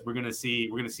because we're going to see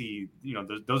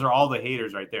those are all the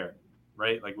haters right there.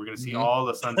 Right, like we're gonna see all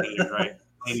the Suns haters, right,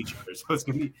 playing each other. So it's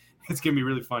gonna be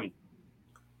really funny.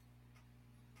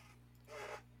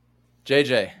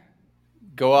 JJ,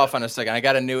 go off on a second. I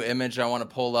got a new image I want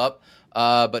to pull up,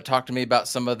 but talk to me about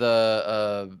some of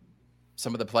the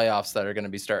playoffs that are going to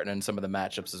be starting and some of the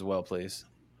matchups as well, please.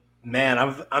 Man,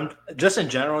 I'm just in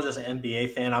general just an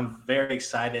NBA fan. I'm very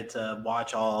excited to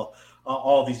watch all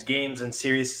these games and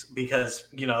series because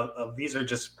these are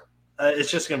just.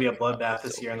 It's just going to be a bloodbath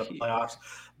this year in the playoffs.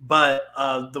 But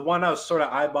the one I was sort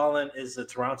of eyeballing is the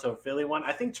Toronto-Philly one.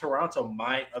 I think Toronto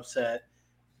might upset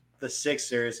the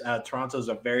Sixers. Toronto's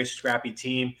a very scrappy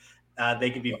team.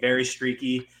 They can be very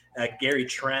streaky. Gary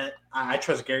Trent, I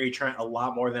trust Gary Trent a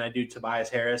lot more than I do Tobias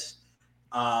Harris.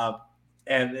 Good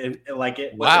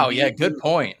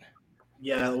point.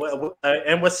 Yeah,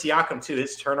 and with Siakam too,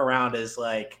 his turnaround is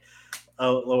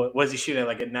was he shooting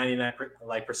like a 99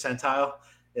 percentile?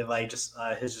 It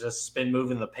his spin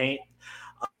move in the paint.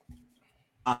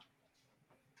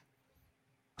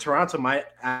 Toronto might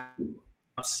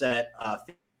upset.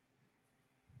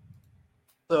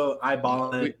 So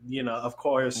eyeballing it, of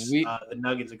course, the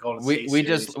Nuggets and Golden State.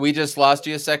 We just lost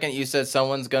you a second. You said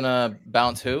someone's gonna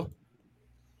bounce who?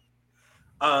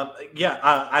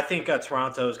 I think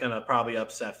Toronto is gonna probably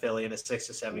upset Philly in a 6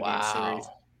 to 7 game series.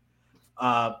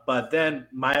 But then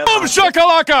my boom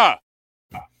shakalaka.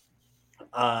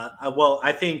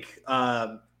 I think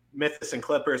Memphis and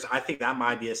Clippers. I think that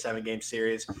might be a 7-game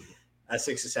series,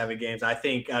 6 to 7 games. I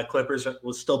think Clippers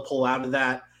will still pull out of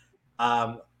that.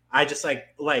 I just I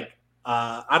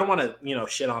don't want to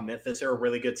shit on Memphis. They're a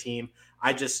really good team.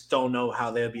 I just don't know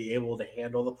how they'll be able to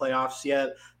handle the playoffs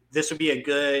yet. This would be a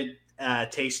good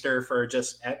taster for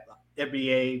just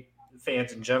NBA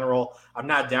fans in general. I'm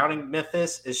not doubting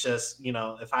Memphis. It's just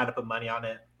if I had to put money on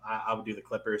it, I would do the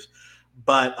Clippers.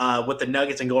 But with the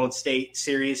Nuggets and Golden State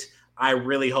series, I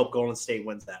really hope Golden State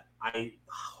wins that. I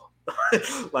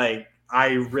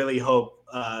really hope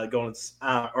the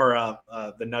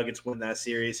Nuggets win that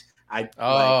series.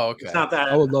 Okay. It's not that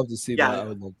I would love to see that. I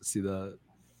would love to see that.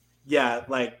 Yeah,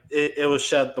 it will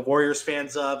shut the Warriors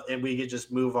fans up, and we could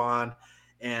just move on.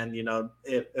 and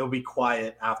it'll be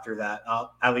quiet after that,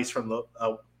 at least from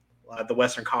the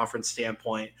Western Conference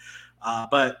standpoint.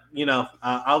 But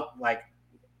I'll like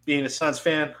being a Suns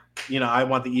fan. I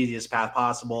want the easiest path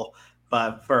possible,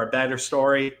 but for a better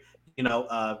story,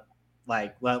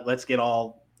 let's get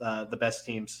all the best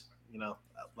teams.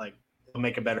 We'll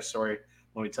make a better story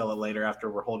when we tell it later after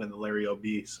we're holding the Larry OB.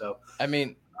 So I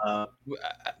mean,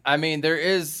 there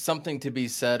is something to be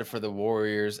said for the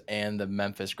Warriors and the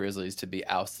Memphis Grizzlies to be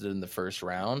ousted in the first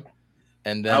round,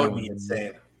 and then that would be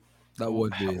insane. That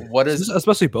would be.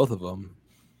 Especially both of them.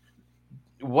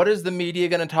 What is the media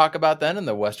going to talk about then in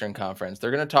the Western Conference? They're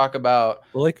going to talk about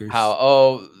the Lakers.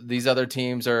 How, these other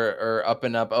teams are up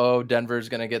and up. Oh, Denver's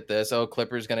going to get this. Oh,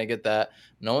 Clippers going to get that.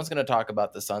 No one's going to talk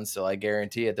about the Suns still. I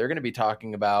guarantee it. They're going to be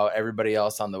talking about everybody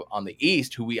else on the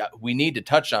East, who we need to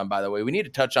touch on, by the way. We need to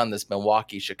touch on this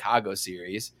Milwaukee-Chicago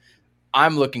series.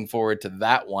 I'm looking forward to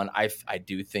that one. I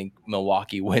do think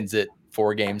Milwaukee wins it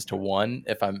 4-1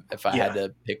 if I had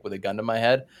to pick with a gun to my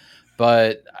head.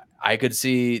 But I could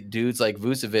see dudes like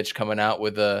Vucevic coming out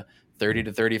with a 30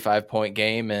 to 35 point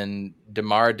game and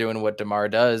DeMar doing what DeMar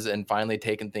does and finally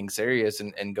taking things serious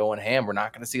and going ham. We're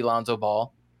not going to see Lonzo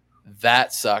Ball.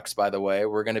 That sucks, by the way.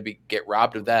 We're going to get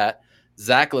robbed of that.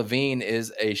 Zach LaVine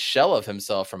is a shell of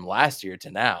himself from last year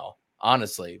to now,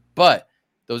 honestly. But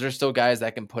those are still guys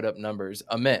that can put up numbers.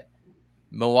 Amit,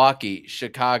 Milwaukee,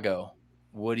 Chicago,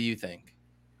 what do you think?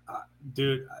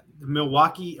 Dude,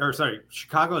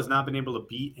 Chicago has not been able to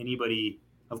beat anybody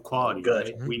of quality.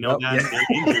 Good. Right? We know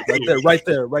that. Yeah. Right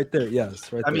there.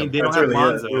 Yes. Right there. I mean, they don't have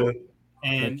Lonzo,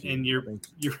 and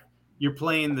you're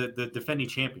playing the defending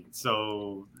champion.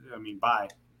 So, I mean, bye.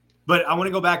 But I want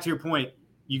to go back to your point.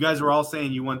 You guys were all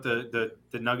saying you want the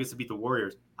Nuggets to beat the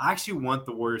Warriors. I actually want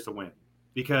the Warriors to win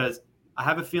because I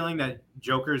have a feeling that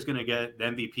Joker is going to get the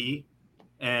MVP,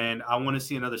 and I want to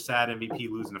see another sad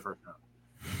MVP lose in the first round.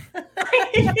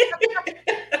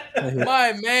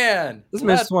 My man, this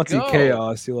man just wants to see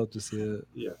chaos. You'll have to see it.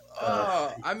 Yeah.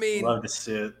 I mean, love to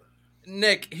see it.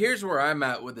 Nick, here's where I'm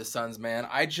at with the Suns, man.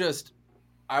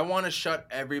 I want to shut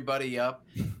everybody up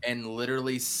and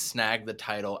literally snag the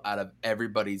title out of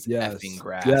everybody's effing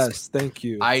grasp. Yes, thank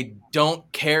you. I don't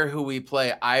care who we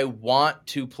play. I want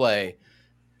to play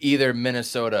either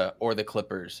Minnesota or the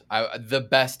Clippers. The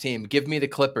best team. Give me the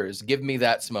Clippers. Give me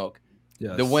that smoke.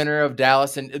 Yes. The winner of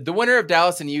Dallas and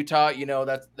Utah,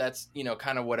 that's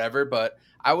kind of whatever. But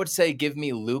I would say give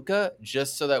me Luka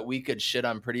just so that we could shit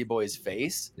on Pretty Boy's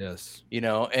face. Yes. In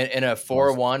a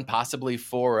 4-1, possibly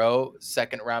 4-0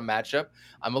 second round matchup.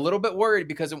 I'm a little bit worried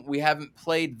because we haven't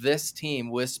played this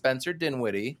team with Spencer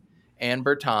Dinwiddie and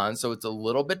Bertans, so it's a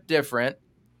little bit different.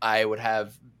 I would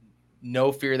have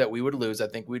no fear that we would lose. I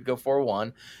think we'd go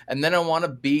 4-1. And then I want to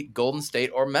beat Golden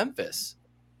State or Memphis.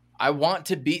 I want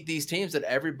to beat these teams that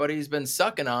everybody's been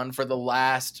sucking on for the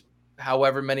last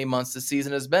however many months the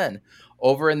season has been.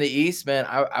 Over in the East, man,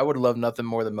 I would love nothing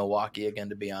more than Milwaukee again,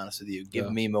 to be honest with you.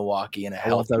 Give me Milwaukee and a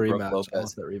healthy Brook Lopez. I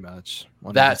want that rematch.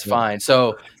 100%. That's fine.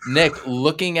 So, Nick,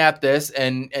 looking at this,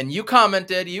 and you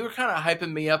commented, you were kind of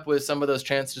hyping me up with some of those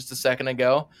chants just a second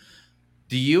ago.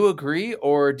 Do you agree,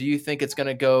 or do you think it's going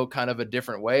to go kind of a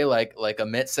different way, like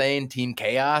Amit saying Team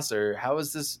Chaos, or how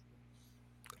is this?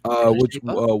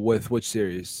 With which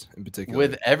series in particular?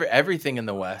 With everything in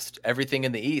the West, everything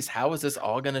in the East. How is this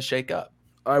all going to shake up?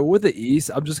 All right, with the East,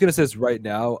 I'm just gonna say this right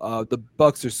now. The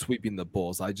Bucks are sweeping the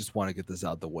Bulls. I just want to get this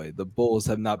out the way. The Bulls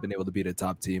have not been able to beat a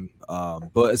top team.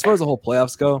 But as far as the whole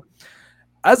playoffs go,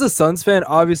 as a Suns fan,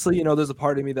 obviously, there's a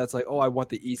part of me that's like, oh, I want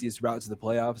the easiest route to the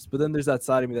playoffs. But then there's that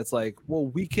side of me that's like, well,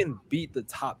 we can beat the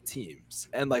top teams.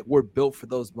 And, we're built for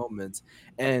those moments.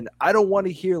 And I don't want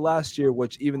to hear last year,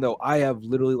 which even though I have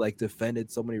literally,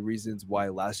 defended so many reasons why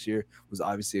last year was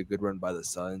obviously a good run by the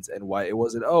Suns and why it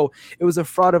wasn't, it was a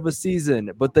fraud of a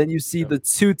season. But then you see the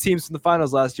two teams from the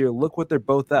finals last year, look what they're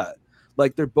both at.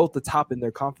 They're both the top in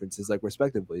their conferences,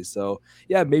 respectively. So,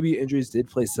 yeah, maybe injuries did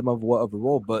play some of a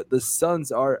role, but the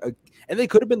Suns and they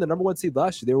could have been the number one seed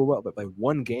last year. They were by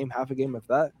one game, half a game, if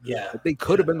that. Yeah. They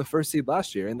could have been the first seed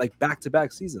last year and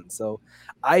back-to-back seasons. So,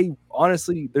 I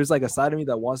honestly, there's a side of me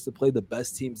that wants to play the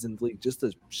best teams in the league just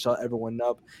to shut everyone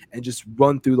up and just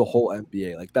run through the whole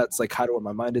NBA. That's kind of where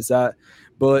my mind is at.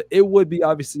 But it would be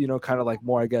obviously, kind of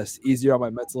more, I guess, easier on my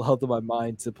mental health of my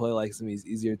mind to play some of these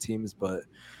easier teams. But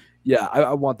yeah,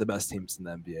 I want the best teams in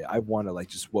the NBA. I want to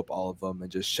just whoop all of them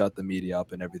and just shut the media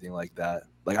up and everything like that.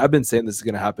 I've been saying this is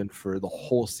going to happen for the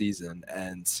whole season,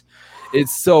 and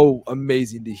it's so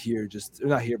amazing to hear just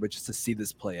to see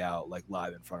this play out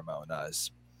live in front of my own eyes.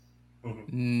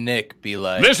 Nick, be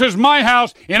like, this is my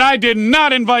house, and I did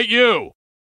not invite you.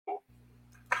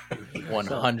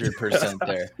 100%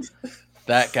 there.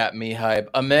 That got me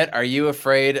hype. Amit, are you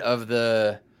afraid of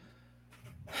the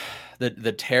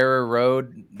terror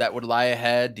road that would lie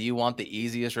ahead? Do you want the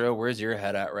easiest road? Where's your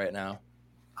head at right now?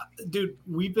 Dude,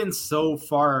 we've been so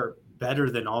far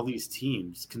better than all these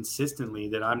teams consistently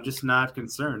that I'm just not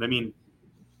concerned. I mean,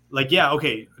 like, yeah,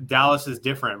 okay, Dallas is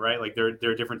different, right? Like they're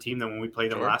a different team than when we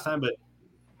played them last time. But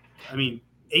I mean,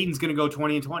 Aiden's going to go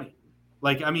 20-20.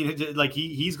 Like, I mean, like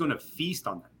he's going to feast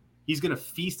on them. He's going to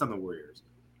feast on the Warriors.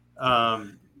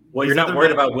 Well, you're not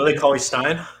worried about Willie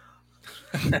Cauley-Stein?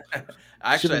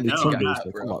 Actually,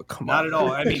 not at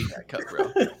all. I mean,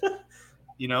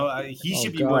 you know, he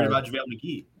should be worried about JaVale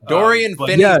McGee. Dorian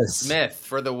Finney-Smith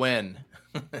for the win.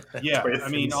 Yeah, I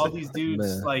mean, all these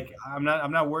dudes. Like, I'm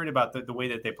not worried about the way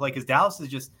that they play, because Dallas is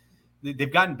just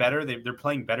they've gotten better. They're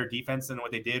playing better defense than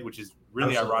what they did, which is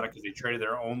really ironic because they traded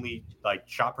their only like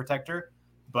shot protector.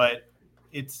 But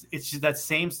it's just that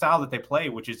same style that they play,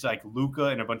 which is like Luka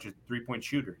and a bunch of 3-point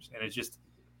shooters, and it's just.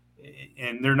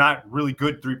 And they're not really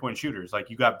good 3-point shooters. Like,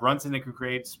 you got Brunson that can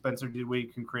create, Spencer Dinwiddie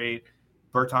can create,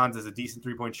 Bertans is a decent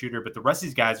 3-point shooter, but the rest of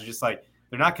these guys are just like,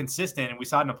 they're not consistent. And we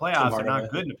saw it in the playoffs, they're not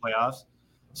good in the playoffs.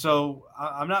 So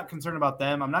I'm not concerned about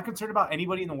them. I'm not concerned about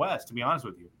anybody in the West, to be honest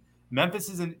with you. Memphis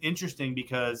isn't interesting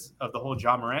because of the whole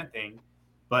Ja Morant thing.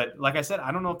 But like I said,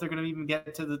 I don't know if they're going to even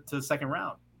get to the second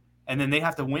round. And then they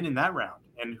have to win in that round.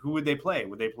 And who would they play?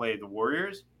 Would they play the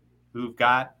Warriors, who've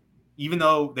got, even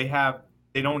though they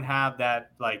don't have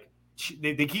that, like,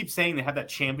 they keep saying they have that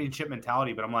championship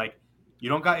mentality, but I'm like, you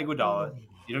don't got Iguodala,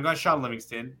 you don't got Sean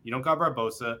Livingston, you don't got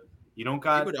Barbosa, you don't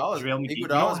got JaVale McGee.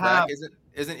 Iguodala's back.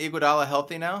 Isn't Iguodala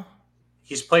healthy now?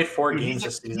 He's played 4 games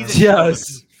this season.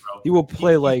 Yes. He will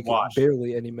play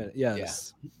barely any minute.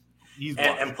 Yes.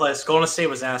 Yeah. And plus, Golden State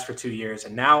was asked for 2 years,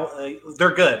 and now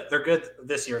they're good. They're good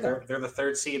this year. They're the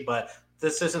 3rd seed, but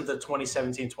this isn't the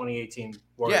 2017-2018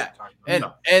 Warriors.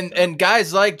 Yeah, and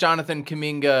guys like Jonathan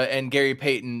Kuminga and Gary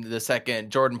Payton II,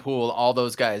 Jordan Poole, all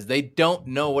those guys, they don't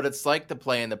know what it's like to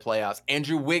play in the playoffs.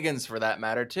 Andrew Wiggins, for that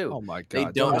matter, too. Oh my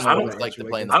God, they don't know what it's like to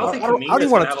play in the playoffs. How do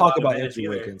you want to talk about Andrew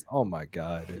Wiggins? Oh my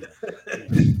God,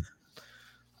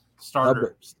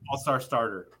 all-star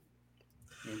starter,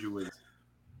 Andrew Wiggins.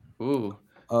 Ooh.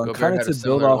 Kind of to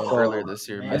build off earlier this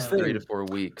year, missed 3 to 4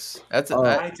 weeks.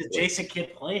 Why did Jason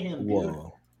Kidd play him, dude?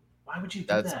 Why would you do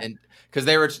that? Because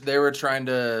they were trying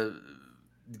to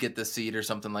get the seed or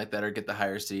something like that, or get the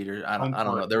higher seed, or I don't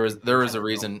know. There was a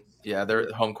reason. Yeah,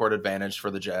 their home court advantage for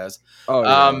the Jazz.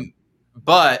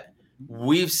 But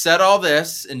we've said all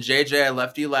this, and JJ, I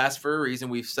left you last for a reason.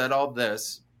 We've said all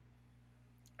this,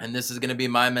 and this is going to be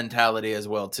my mentality as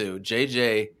well too.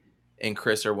 JJ and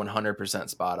Chris are 100%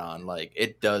 spot on. Like,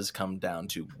 it does come down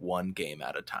to one game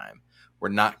at a time. We're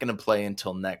not going to play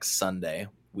until next Sunday.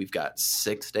 We've got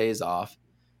 6 days off.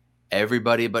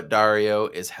 Everybody but Dario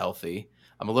is healthy.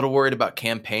 I'm a little worried about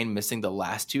Cam Payne missing the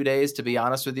last 2 days, to be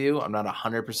honest with you. I'm not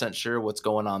 100% sure what's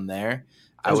going on there.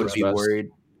 I would be worried.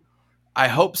 I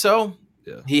hope so.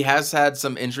 Yeah. He has had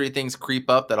some injury things creep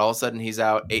up that all of a sudden he's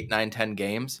out 8, 9, 10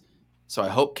 games. So I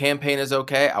hope Cam Payne is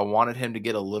okay. I wanted him to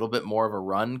get a little bit more of a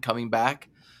run coming back.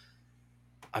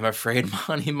 I'm afraid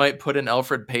Monty might put in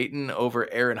Elfrid Payton over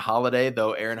Aaron Holiday,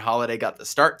 though Aaron Holiday got the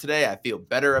start today. I feel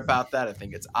better about that. I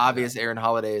think it's obvious Aaron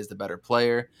Holiday is the better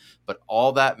player, but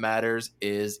all that matters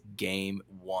is game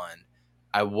 1.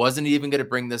 I wasn't even going to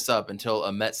bring this up until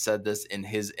Amit said this in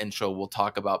his intro. We'll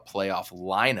talk about playoff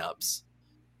lineups,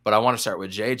 but I want to start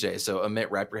with JJ. So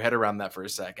Amit, wrap your head around that for a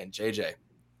second. JJ.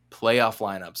 Playoff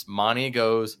lineups. Monty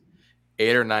goes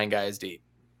 8 or 9 guys deep.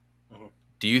 Mm-hmm.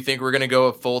 Do you think we're going to go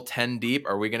a full 10 deep?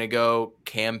 Are we going to go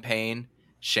Cam Payne,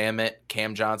 Shamet,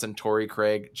 Cam Johnson, Torrey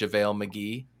Craig, JaVale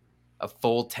McGee, a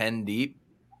full 10 deep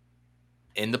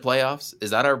in the playoffs? Is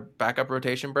that our backup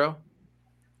rotation, bro?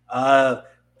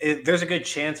 There's a good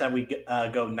chance that we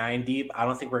go 9 deep. I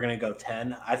don't think we're going to go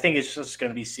 10. I think it's just going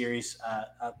to be series,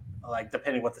 like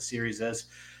depending what the series is.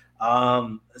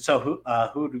 So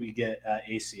who do we get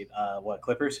a seed?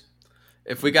 Clippers?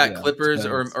 If we got Clippers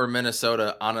or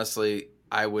Minnesota, honestly,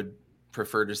 I would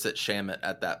prefer to sit Shamet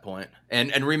at that point.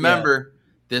 And remember,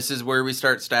 this is where we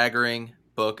start staggering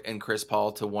Book and Chris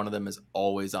Paul to one of them is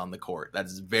always on the court. That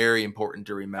is very important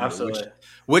to remember. Absolutely.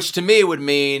 Which to me would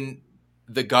mean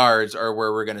the guards are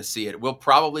where we're going to see it. We'll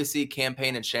probably see Cam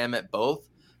Payne and Shamet both,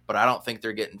 but I don't think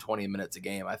they're getting 20 minutes a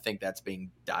game. I think that's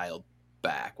being dialed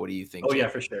back. What do you think? Oh, yeah,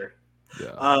 for sure.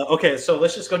 Yeah. Okay, so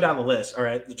let's just go down the list. All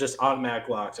right, just automatic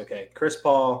locks. Okay, Chris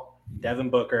Paul, Devin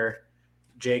Booker,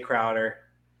 Jay Crowder,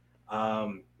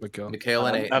 Mikal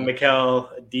and Ayton.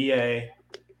 Mikal, DA.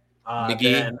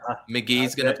 McGee.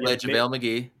 McGee's going to play JaVale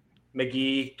McGee.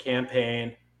 McGee, Cam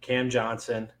Payne, Cam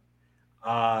Johnson,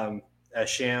 Sham. And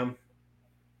Sham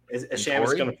is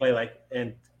Torrey? going to play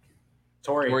and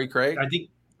Torrey Craig. I think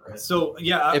so.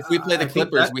 Yeah. If we play the I think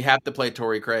Clippers, we have to play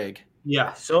Torrey Craig.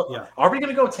 Yeah. So yeah. Are we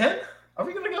going to go 10? Are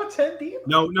we going to go 10 deep?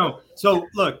 No. So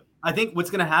look, I think what's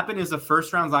going to happen is the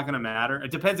first round's not going to matter.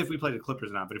 It depends if we play the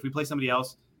Clippers or not. But if we play somebody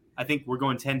else, I think we're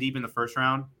going 10 deep in the first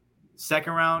round.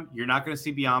 Second round, you're not going to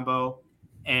see Biyombo,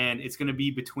 and it's going to be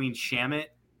between Shamet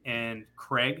and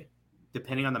Craig,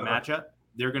 depending on the matchup.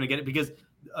 They're going to get it because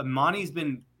Monty's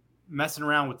been messing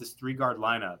around with this 3-guard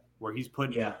lineup where he's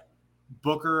putting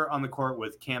Booker on the court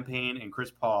with Cam Payne and Chris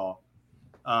Paul.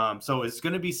 So it's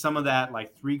going to be some of that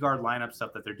like 3-guard lineup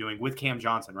stuff that they're doing with Cam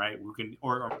Johnson, right? Who can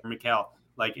or Mikal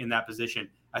like in that position.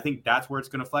 I think that's where it's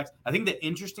going to flex. I think the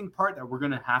interesting part that we're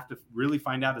going to have to really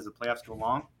find out as the playoffs go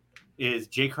along is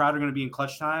Jay Crowder going to be in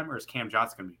clutch time or is Cam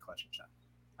Johnson going to be in clutch time?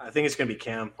 I think it's going to be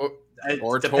Cam.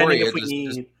 Or Torrey.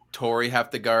 Does Torrey have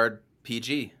to guard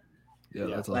PG? Yeah,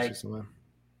 that's also someone.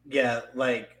 Yeah,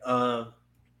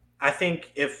 I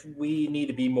think if we need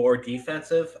to be more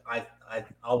defensive, I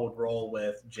would roll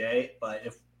with Jay. But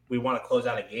if we want to close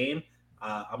out a game,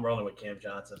 I'm rolling with Cam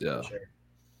Johnson for sure.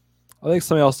 I think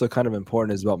something also kind of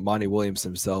important is about Monty Williams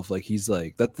himself. Like he's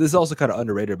like that. This is also kind of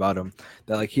underrated about him.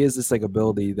 That like he has this like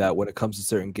ability that when it comes to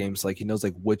certain games, like he knows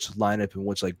like which lineup and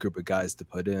which like group of guys to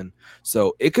put in.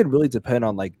 So it could really depend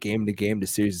on like game to game, to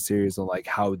series to series, on like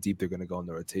how deep they're going to go in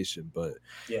the rotation. But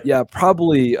yeah,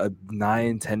 probably a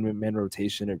 9-10 man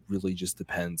rotation. It really just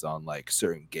depends on like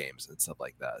certain games and stuff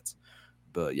like that.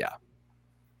 But yeah.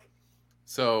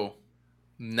 So.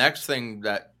 Next thing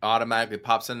that automatically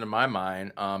pops into my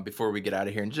mind before we get out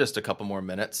of here in just a couple more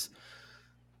minutes,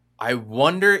 I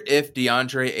wonder if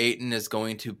DeAndre Ayton is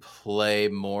going to play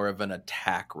more of an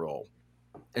attack role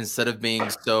instead of being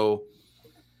so.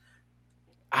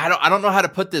 I don't know how to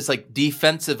put this, like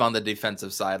defensive on the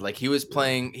defensive side. Like he was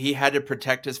playing, he had to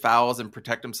protect his fouls and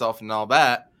protect himself and all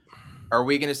that. Are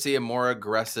we going to see a more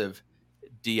aggressive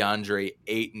DeAndre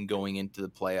Ayton going into the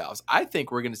playoffs? I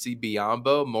think we're going to see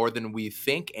Biyombo more than we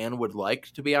think and would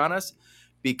like, to be honest,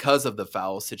 because of the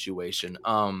foul situation.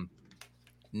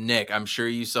 Nick, I'm sure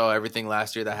you saw everything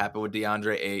last year that happened with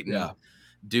DeAndre Ayton. Yeah.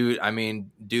 Dude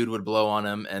would blow on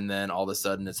him, and then all of a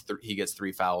sudden he gets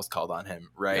 3 fouls called on him,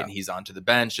 right? Yeah. And he's onto the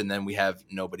bench, and then we have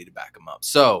nobody to back him up.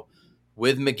 So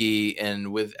with McGee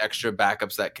and with extra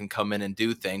backups that can come in and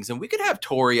do things, and we could have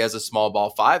Torrey as a small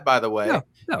ball 5, by the way.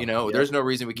 There's no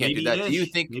reason we can't do that. Do you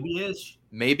think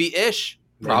maybe Ish?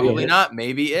 Probably not.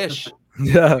 Maybe Ish.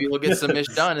 Maybe we'll get some Ish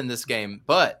done in this game.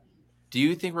 But do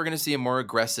you think we're going to see a more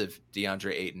aggressive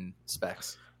DeAndre Ayton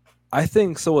specs? I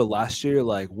think so. Last year,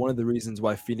 like one of the reasons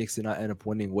why Phoenix did not end up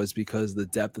winning was because the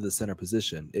depth of the center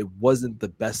position. It wasn't the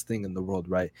best thing in the world,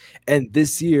 right? And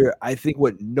this year, I think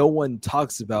what no one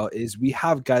talks about is we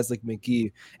have guys like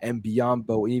McGee and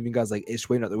Biyombo, and even guys like Ish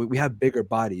Wainwright. We have bigger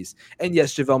bodies. And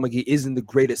yes, JaVale McGee isn't the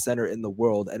greatest center in the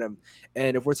world. And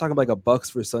if we're talking about like a Bucks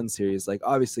for Suns series, like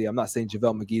obviously I'm not saying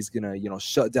JaVale McGee is gonna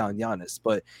shut down Giannis,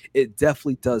 but it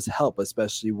definitely does help,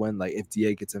 especially when like if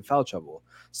DA gets in foul trouble.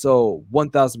 So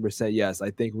 1,000%. Yes, I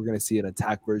think we're going to see an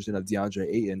attack version of DeAndre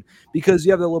Ayton because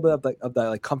you have a little bit of that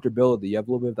like comfortability. You have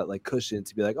a little bit of that like cushion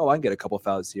to be like, oh, I can get a couple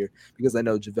fouls here because I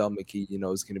know JaVale McGee,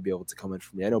 is going to be able to come in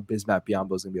for me. I know Bismack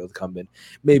Biyombo is going to be able to come in.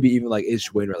 Maybe even like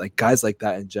Ish Wainwright, like guys like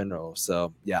that in general.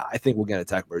 So yeah, I think we'll get an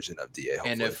attack version of DA.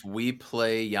 Hopefully. And if we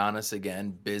play Giannis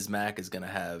again, Bismack is going to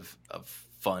have a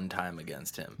fun time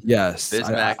against him. Yes,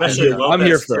 Bismack. I'm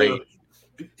here for it.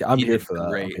 Yeah, I'm here for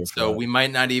that. So we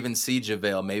might not even see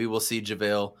JaVale. Maybe we'll see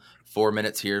JaVale 4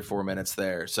 minutes here, 4 minutes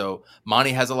there. So Monty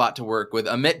has a lot to work with.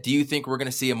 Amit, do you think we're going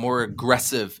to see a more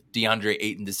aggressive DeAndre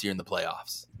Ayton this year in the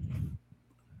playoffs?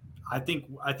 I think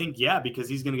yeah, because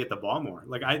he's going to get the ball more.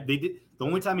 Like the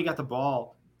only time he got the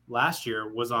ball last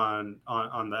year was on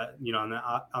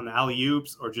the alley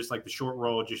oops or just like the short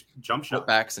roll, just jump shot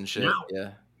backs and shit.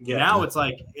 Now it's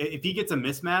like if he gets a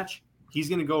mismatch, he's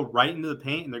going to go right into the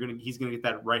paint, and he's going to get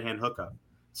that right hand hookup.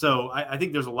 So I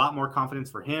think there's a lot more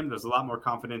confidence for him. There's a lot more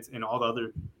confidence in all the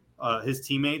other his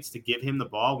teammates to give him the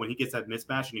ball when he gets that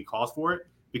mismatch and he calls for it.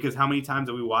 Because how many times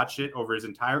have we watched it over his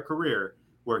entire career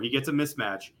where he gets a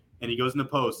mismatch and he goes in the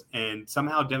post and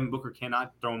somehow Devin Booker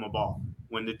cannot throw him a ball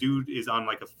when the dude is on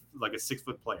like a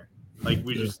 6-foot player. Like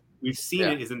we've seen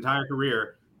it his entire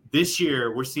career. This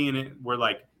year we're seeing it where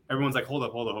like everyone's like hold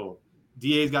up.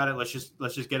 DA's got it. Let's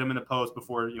just get him in the post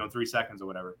before 3 seconds or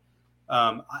whatever.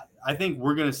 I think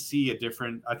we're going to see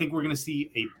I think we're going to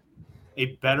see a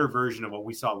better version of what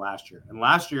we saw last year. And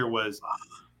last year was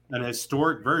an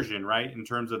historic version, right? In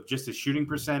terms of just the shooting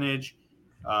percentage,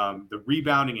 the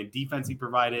rebounding and defense he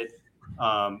provided.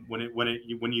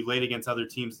 when you laid against other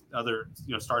teams, other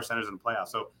star centers in the playoffs.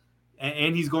 So,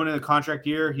 and he's going into the contract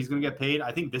year. He's going to get paid.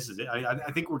 I think this is it.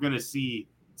 I think we're going to see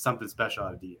something special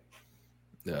out of DA.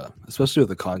 Yeah, especially with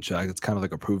the contract, it's kind of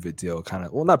like a prove it deal,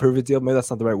 well, not prove it deal, maybe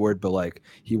that's not the right word, but like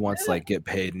he wants to like get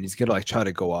paid and he's gonna like try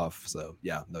to go off. So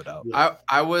yeah, no doubt.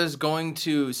 I was going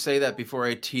to say that before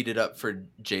I teed it up for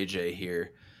JJ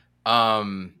here.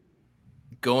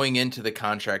 Going into the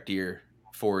contract year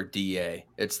for DA,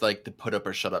 it's like the put up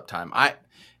or shut up time.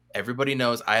 Everybody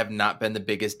knows I have not been the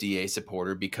biggest DA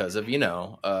supporter because of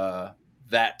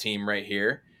that team right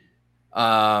here.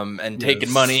 And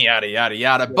taking money, yada, yada,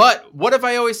 yada. Yeah. But what have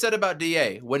I always said about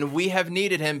DA? When we have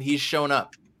needed him, he's shown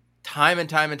up time and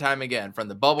time and time again, from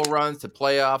the bubble runs to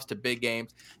playoffs to big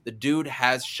games. The dude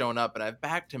has shown up, and I've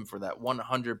backed him for that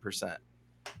 100%.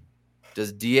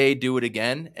 Does DA do it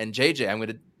again? And JJ, I'm going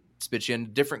to spit you in a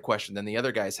different question than the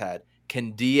other guys had.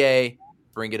 Can DA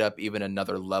bring it up even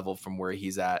another level from where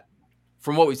he's at,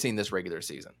 from what we've seen this regular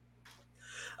season?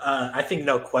 I think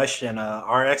no question.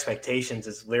 Our expectations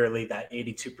is literally that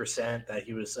 82% that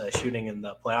he was shooting in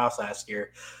the playoffs last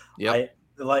year. Yeah,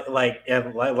 like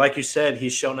you said,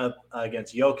 he's shown up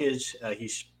against Jokic.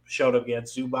 He showed up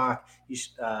against Zubac.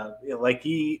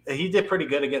 He did pretty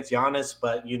good against Giannis,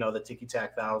 but the ticky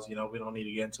tack fouls. We don't need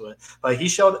to get into it. But he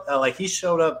showed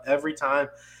up every time.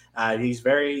 He's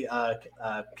very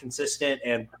consistent,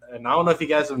 and I don't know if you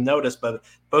guys have noticed, but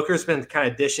Booker's been kind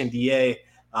of dishing DA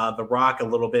the rock a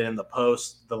little bit in the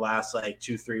post the last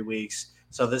 2-3 weeks.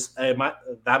 So that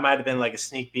might have been like a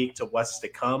sneak peek to what's to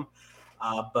come.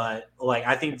 But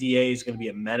I think DA is going to be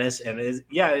a menace, and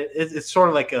it's sort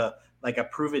of like a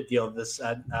prove it deal. This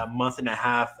month and a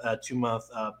half, 2 month,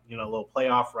 little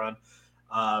playoff run.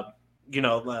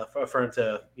 For him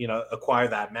to acquire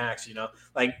that max.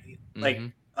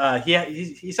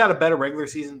 He's had a better regular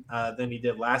season than he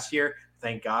did last year.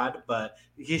 Thank God, but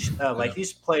he's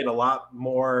played a lot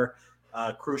more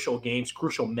crucial games,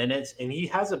 crucial minutes, and he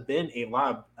hasn't been a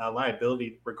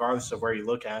liability regardless of where you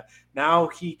look at. Now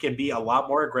he can be a lot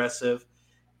more aggressive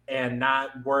and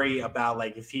not worry about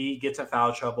if he gets in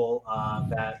foul trouble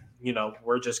that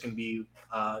we're just going to be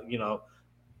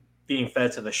being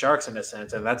fed to the Sharks in a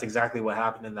sense, and that's exactly what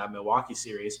happened in that Milwaukee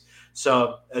series.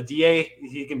 So DA,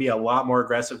 he can be a lot more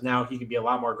aggressive now. He can be a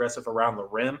lot more aggressive around the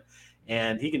rim.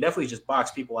 And he can definitely just box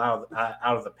people out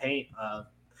of the paint.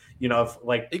 He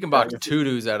can box two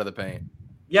dudes out of the paint.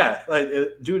 Yeah,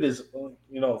 dude is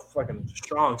fucking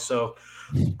strong. So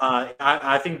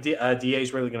I think DA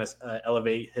is really going to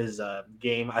elevate his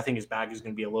game. I think his bag is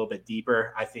going to be a little bit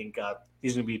deeper. I think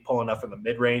he's going to be pulling up from the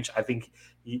mid range. I think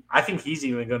he's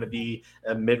even going to be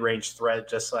a mid range threat,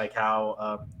 just like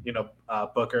how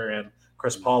Booker and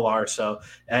Chris Paul are. So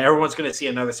everyone's going to see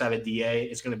another side of DA.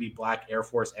 It's going to be Black Air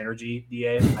Force energy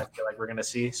DA. I feel like we're going to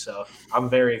see. So I'm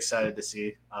very excited to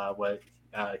see what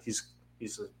he's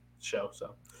a show.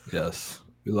 So yes,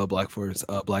 we love Black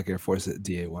Air Force at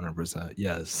DA 100%.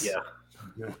 Yes. Yeah.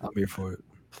 I'm here for it.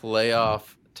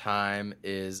 Playoff time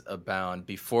is abound.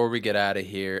 Before we get out of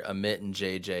here, Amit and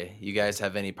JJ, you guys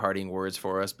have any parting words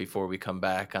for us before we come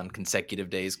back on consecutive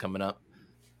days coming up?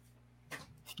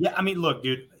 Yeah, I mean, look,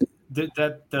 dude. There's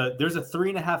a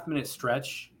 3.5 minute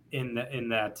stretch in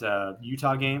that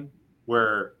Utah game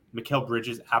where Mikal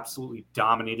Bridges absolutely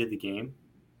dominated the game,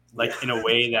 in a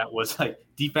way that was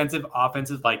defensive,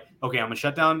 offensive. Okay, I'm gonna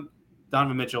shut down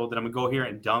Donovan Mitchell. Then I'm gonna go here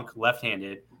and dunk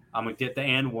left-handed. I'm gonna get the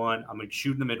and one. I'm gonna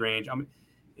shoot in the mid range.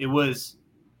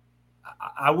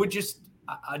 I would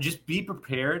just be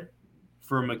prepared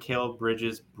for Mikal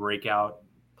Bridges' breakout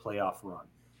playoff run.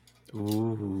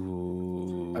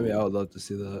 Ooh, I would love to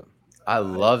see that. I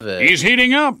love it. He's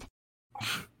heating up.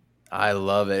 I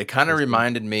love it. It kind of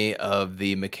reminded me of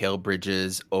the Mikal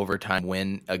Bridges overtime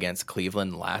win against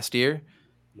Cleveland last year,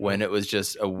 when it was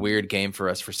just a weird game for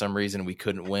us. For some reason, we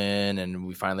couldn't win, and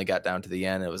we finally got down to the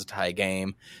end. It was a tie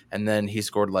game, and then he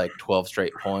scored 12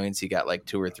 straight points. He got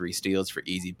 2 or 3 steals for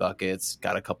easy buckets,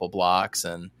 got a couple blocks,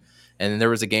 and there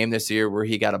was a game this year where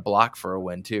he got a block for a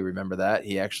win too. Remember that?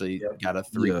 He actually got a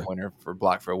 3-pointer for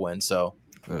block for a win. So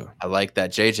I like that.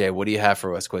 JJ, what do you have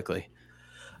for us quickly?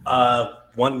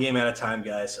 One game at a time,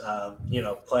 guys.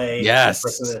 Play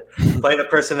play the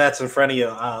person that's in front of you.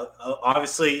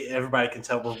 Obviously, everybody can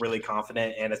tell we're really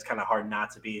confident, and it's kind of hard not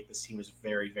to be. This team is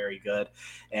very, very good,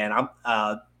 and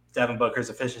Devin Booker's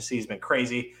efficiency has been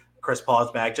crazy. Chris Paul is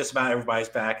back. Just about everybody's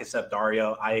back except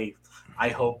Dario. I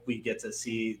hope we get to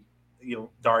see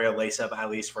Dario lace up at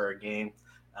least for a game,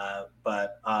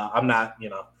 but I'm not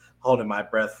holding my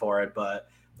breath for it. But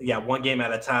yeah, one game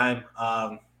at a time.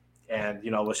 And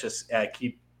let's just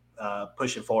keep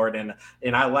pushing forward.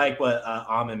 And I like what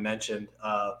Amin mentioned.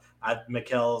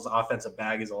 Mikel's offensive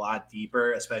bag is a lot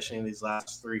deeper, especially in these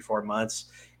last 3-4 months.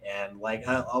 And like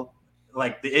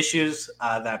the issues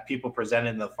that people presented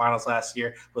in the finals last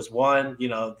year was one,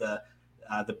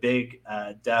 the big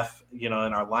def, in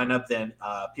our lineup. Then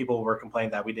people were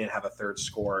complaining that we didn't have a third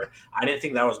scorer. I didn't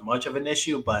think that was much of an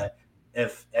issue, but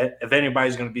if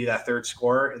anybody's going to be that third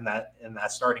scorer in that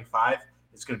starting five,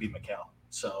 it's going to be Mikel.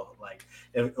 So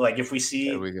if we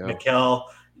see Mikel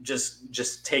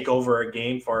just take over a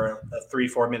game for a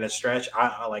 3-4 minute stretch,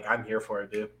 I'm here for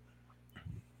it, dude.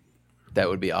 That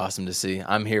would be awesome to see.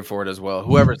 I'm here for it as well.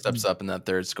 Whoever steps up in that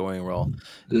third scoring role.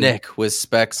 Nick with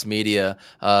Specs Media,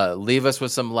 leave us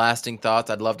with some lasting thoughts.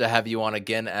 I'd love to have you on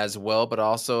again as well, but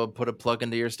also put a plug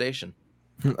into your station.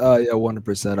 Yeah,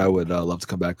 100%. I would love to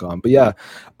come back on. But yeah,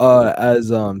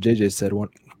 as JJ said,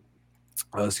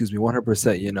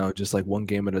 100%, just like one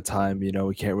game at a time,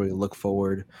 we can't really look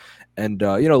forward. And,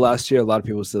 last year, a lot of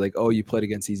people said like, oh, you played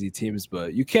against easy teams,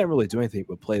 but you can't really do anything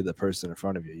but play the person in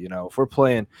front of you. If we're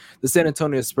playing the San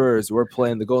Antonio Spurs, we're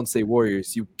playing the Golden State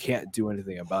Warriors, you can't do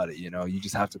anything about it. You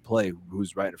just have to play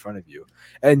who's right in front of you.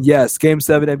 And yes, Game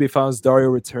 7 NBA Finals, Dario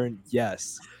return.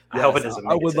 Yes. I hope it is amazing.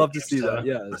 I would love to see that.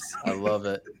 Yes. I love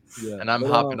it. Yeah. And I'm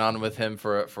hopping on with him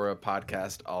for a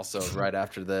podcast also right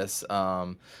after this.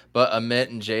 But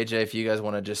Amit and JJ, if you guys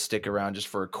want to just stick around just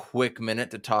for a quick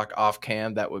minute to talk off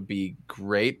cam, that would be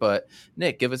great. But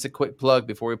Nick, give us a quick plug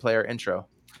before we play our intro.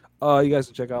 You guys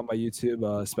can check out my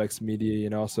YouTube, Specs Media,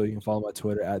 so you can follow my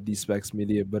Twitter at the Specs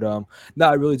Media. But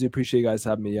I really do appreciate you guys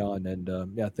having me on, and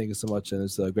thank you so much. And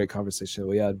it's a great conversation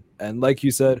we had. And like you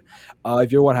said,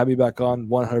 if you want to have me back on,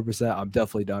 100%, I'm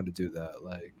definitely down to do that.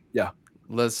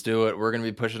 Let's do it. We're gonna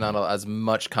be pushing out as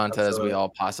much content as we all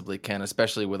possibly can,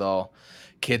 especially with all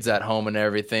kids at home and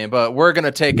everything. But we're going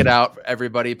to take it out.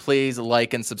 Everybody, please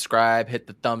like and subscribe, hit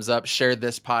the thumbs up, share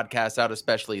this podcast out,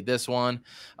 especially this one.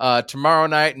 Tomorrow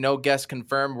night, no guest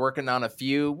confirmed, working on a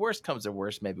few. Worst comes to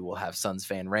worst, maybe we'll have Suns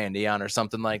fan Randy on or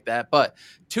something like that. But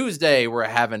Tuesday, we're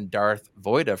having Darth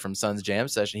Voida from Suns Jam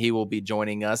Session. He will be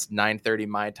joining us 9:30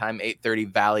 my time,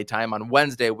 8:30 Valley time. On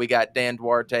Wednesday, we got Dan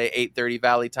Duarte, 8:30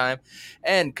 Valley time.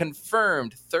 And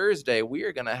confirmed Thursday, we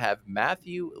are going to have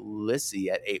Matthew Lissy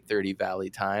at 8:30 Valley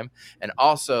time. And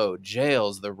also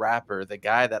Jails, the rapper, the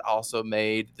guy that also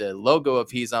made the logo of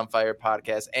He's on Fire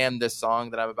podcast and this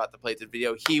song that I'm about to play to the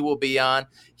video. He will be on.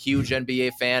 Huge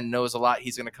NBA fan, knows a lot.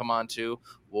 He's going to come on too.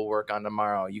 We'll work on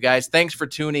tomorrow. You guys, thanks for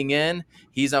tuning in.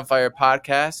 He's on Fire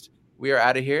podcast. We are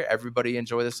out of here. Everybody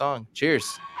enjoy the song.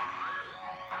 Cheers.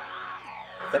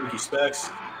 Thank you, Specs.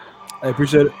 I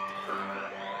appreciate it.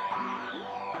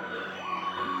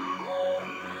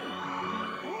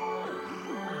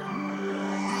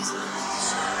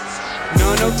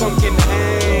 None of them can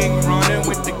hang, running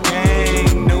with the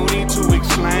gang. No need to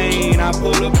explain. I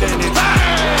pull up, then it's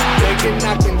they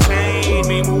cannot contain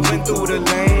me moving through the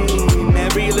lane.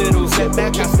 Every little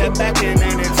setback, I step back and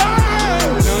then it's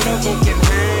none of them can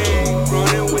hang,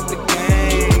 running with the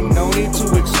gang. No need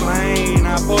to explain.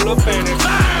 I pull up and it's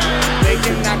they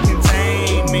cannot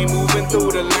contain me moving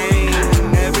through the lane.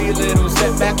 Every little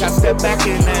setback, I step back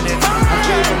and then it's I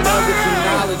gave them nuggets and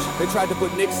knowledge. They tried to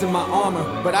put nicks in my armor,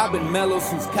 but I've been mellow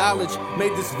since college.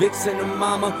 Made this vixen a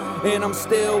mama, and I'm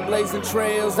still blazing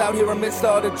trails out here amidst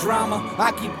all the drama.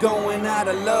 I keep going out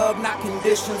of love, not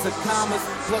conditions or commas.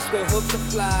 Plus the hooks are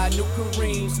fly, new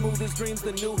Kareem, smooth as dreams,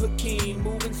 the new Hakeem.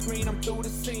 Moving screen, I'm through the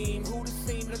seam. Who the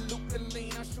seam, the Luke, the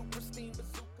lean.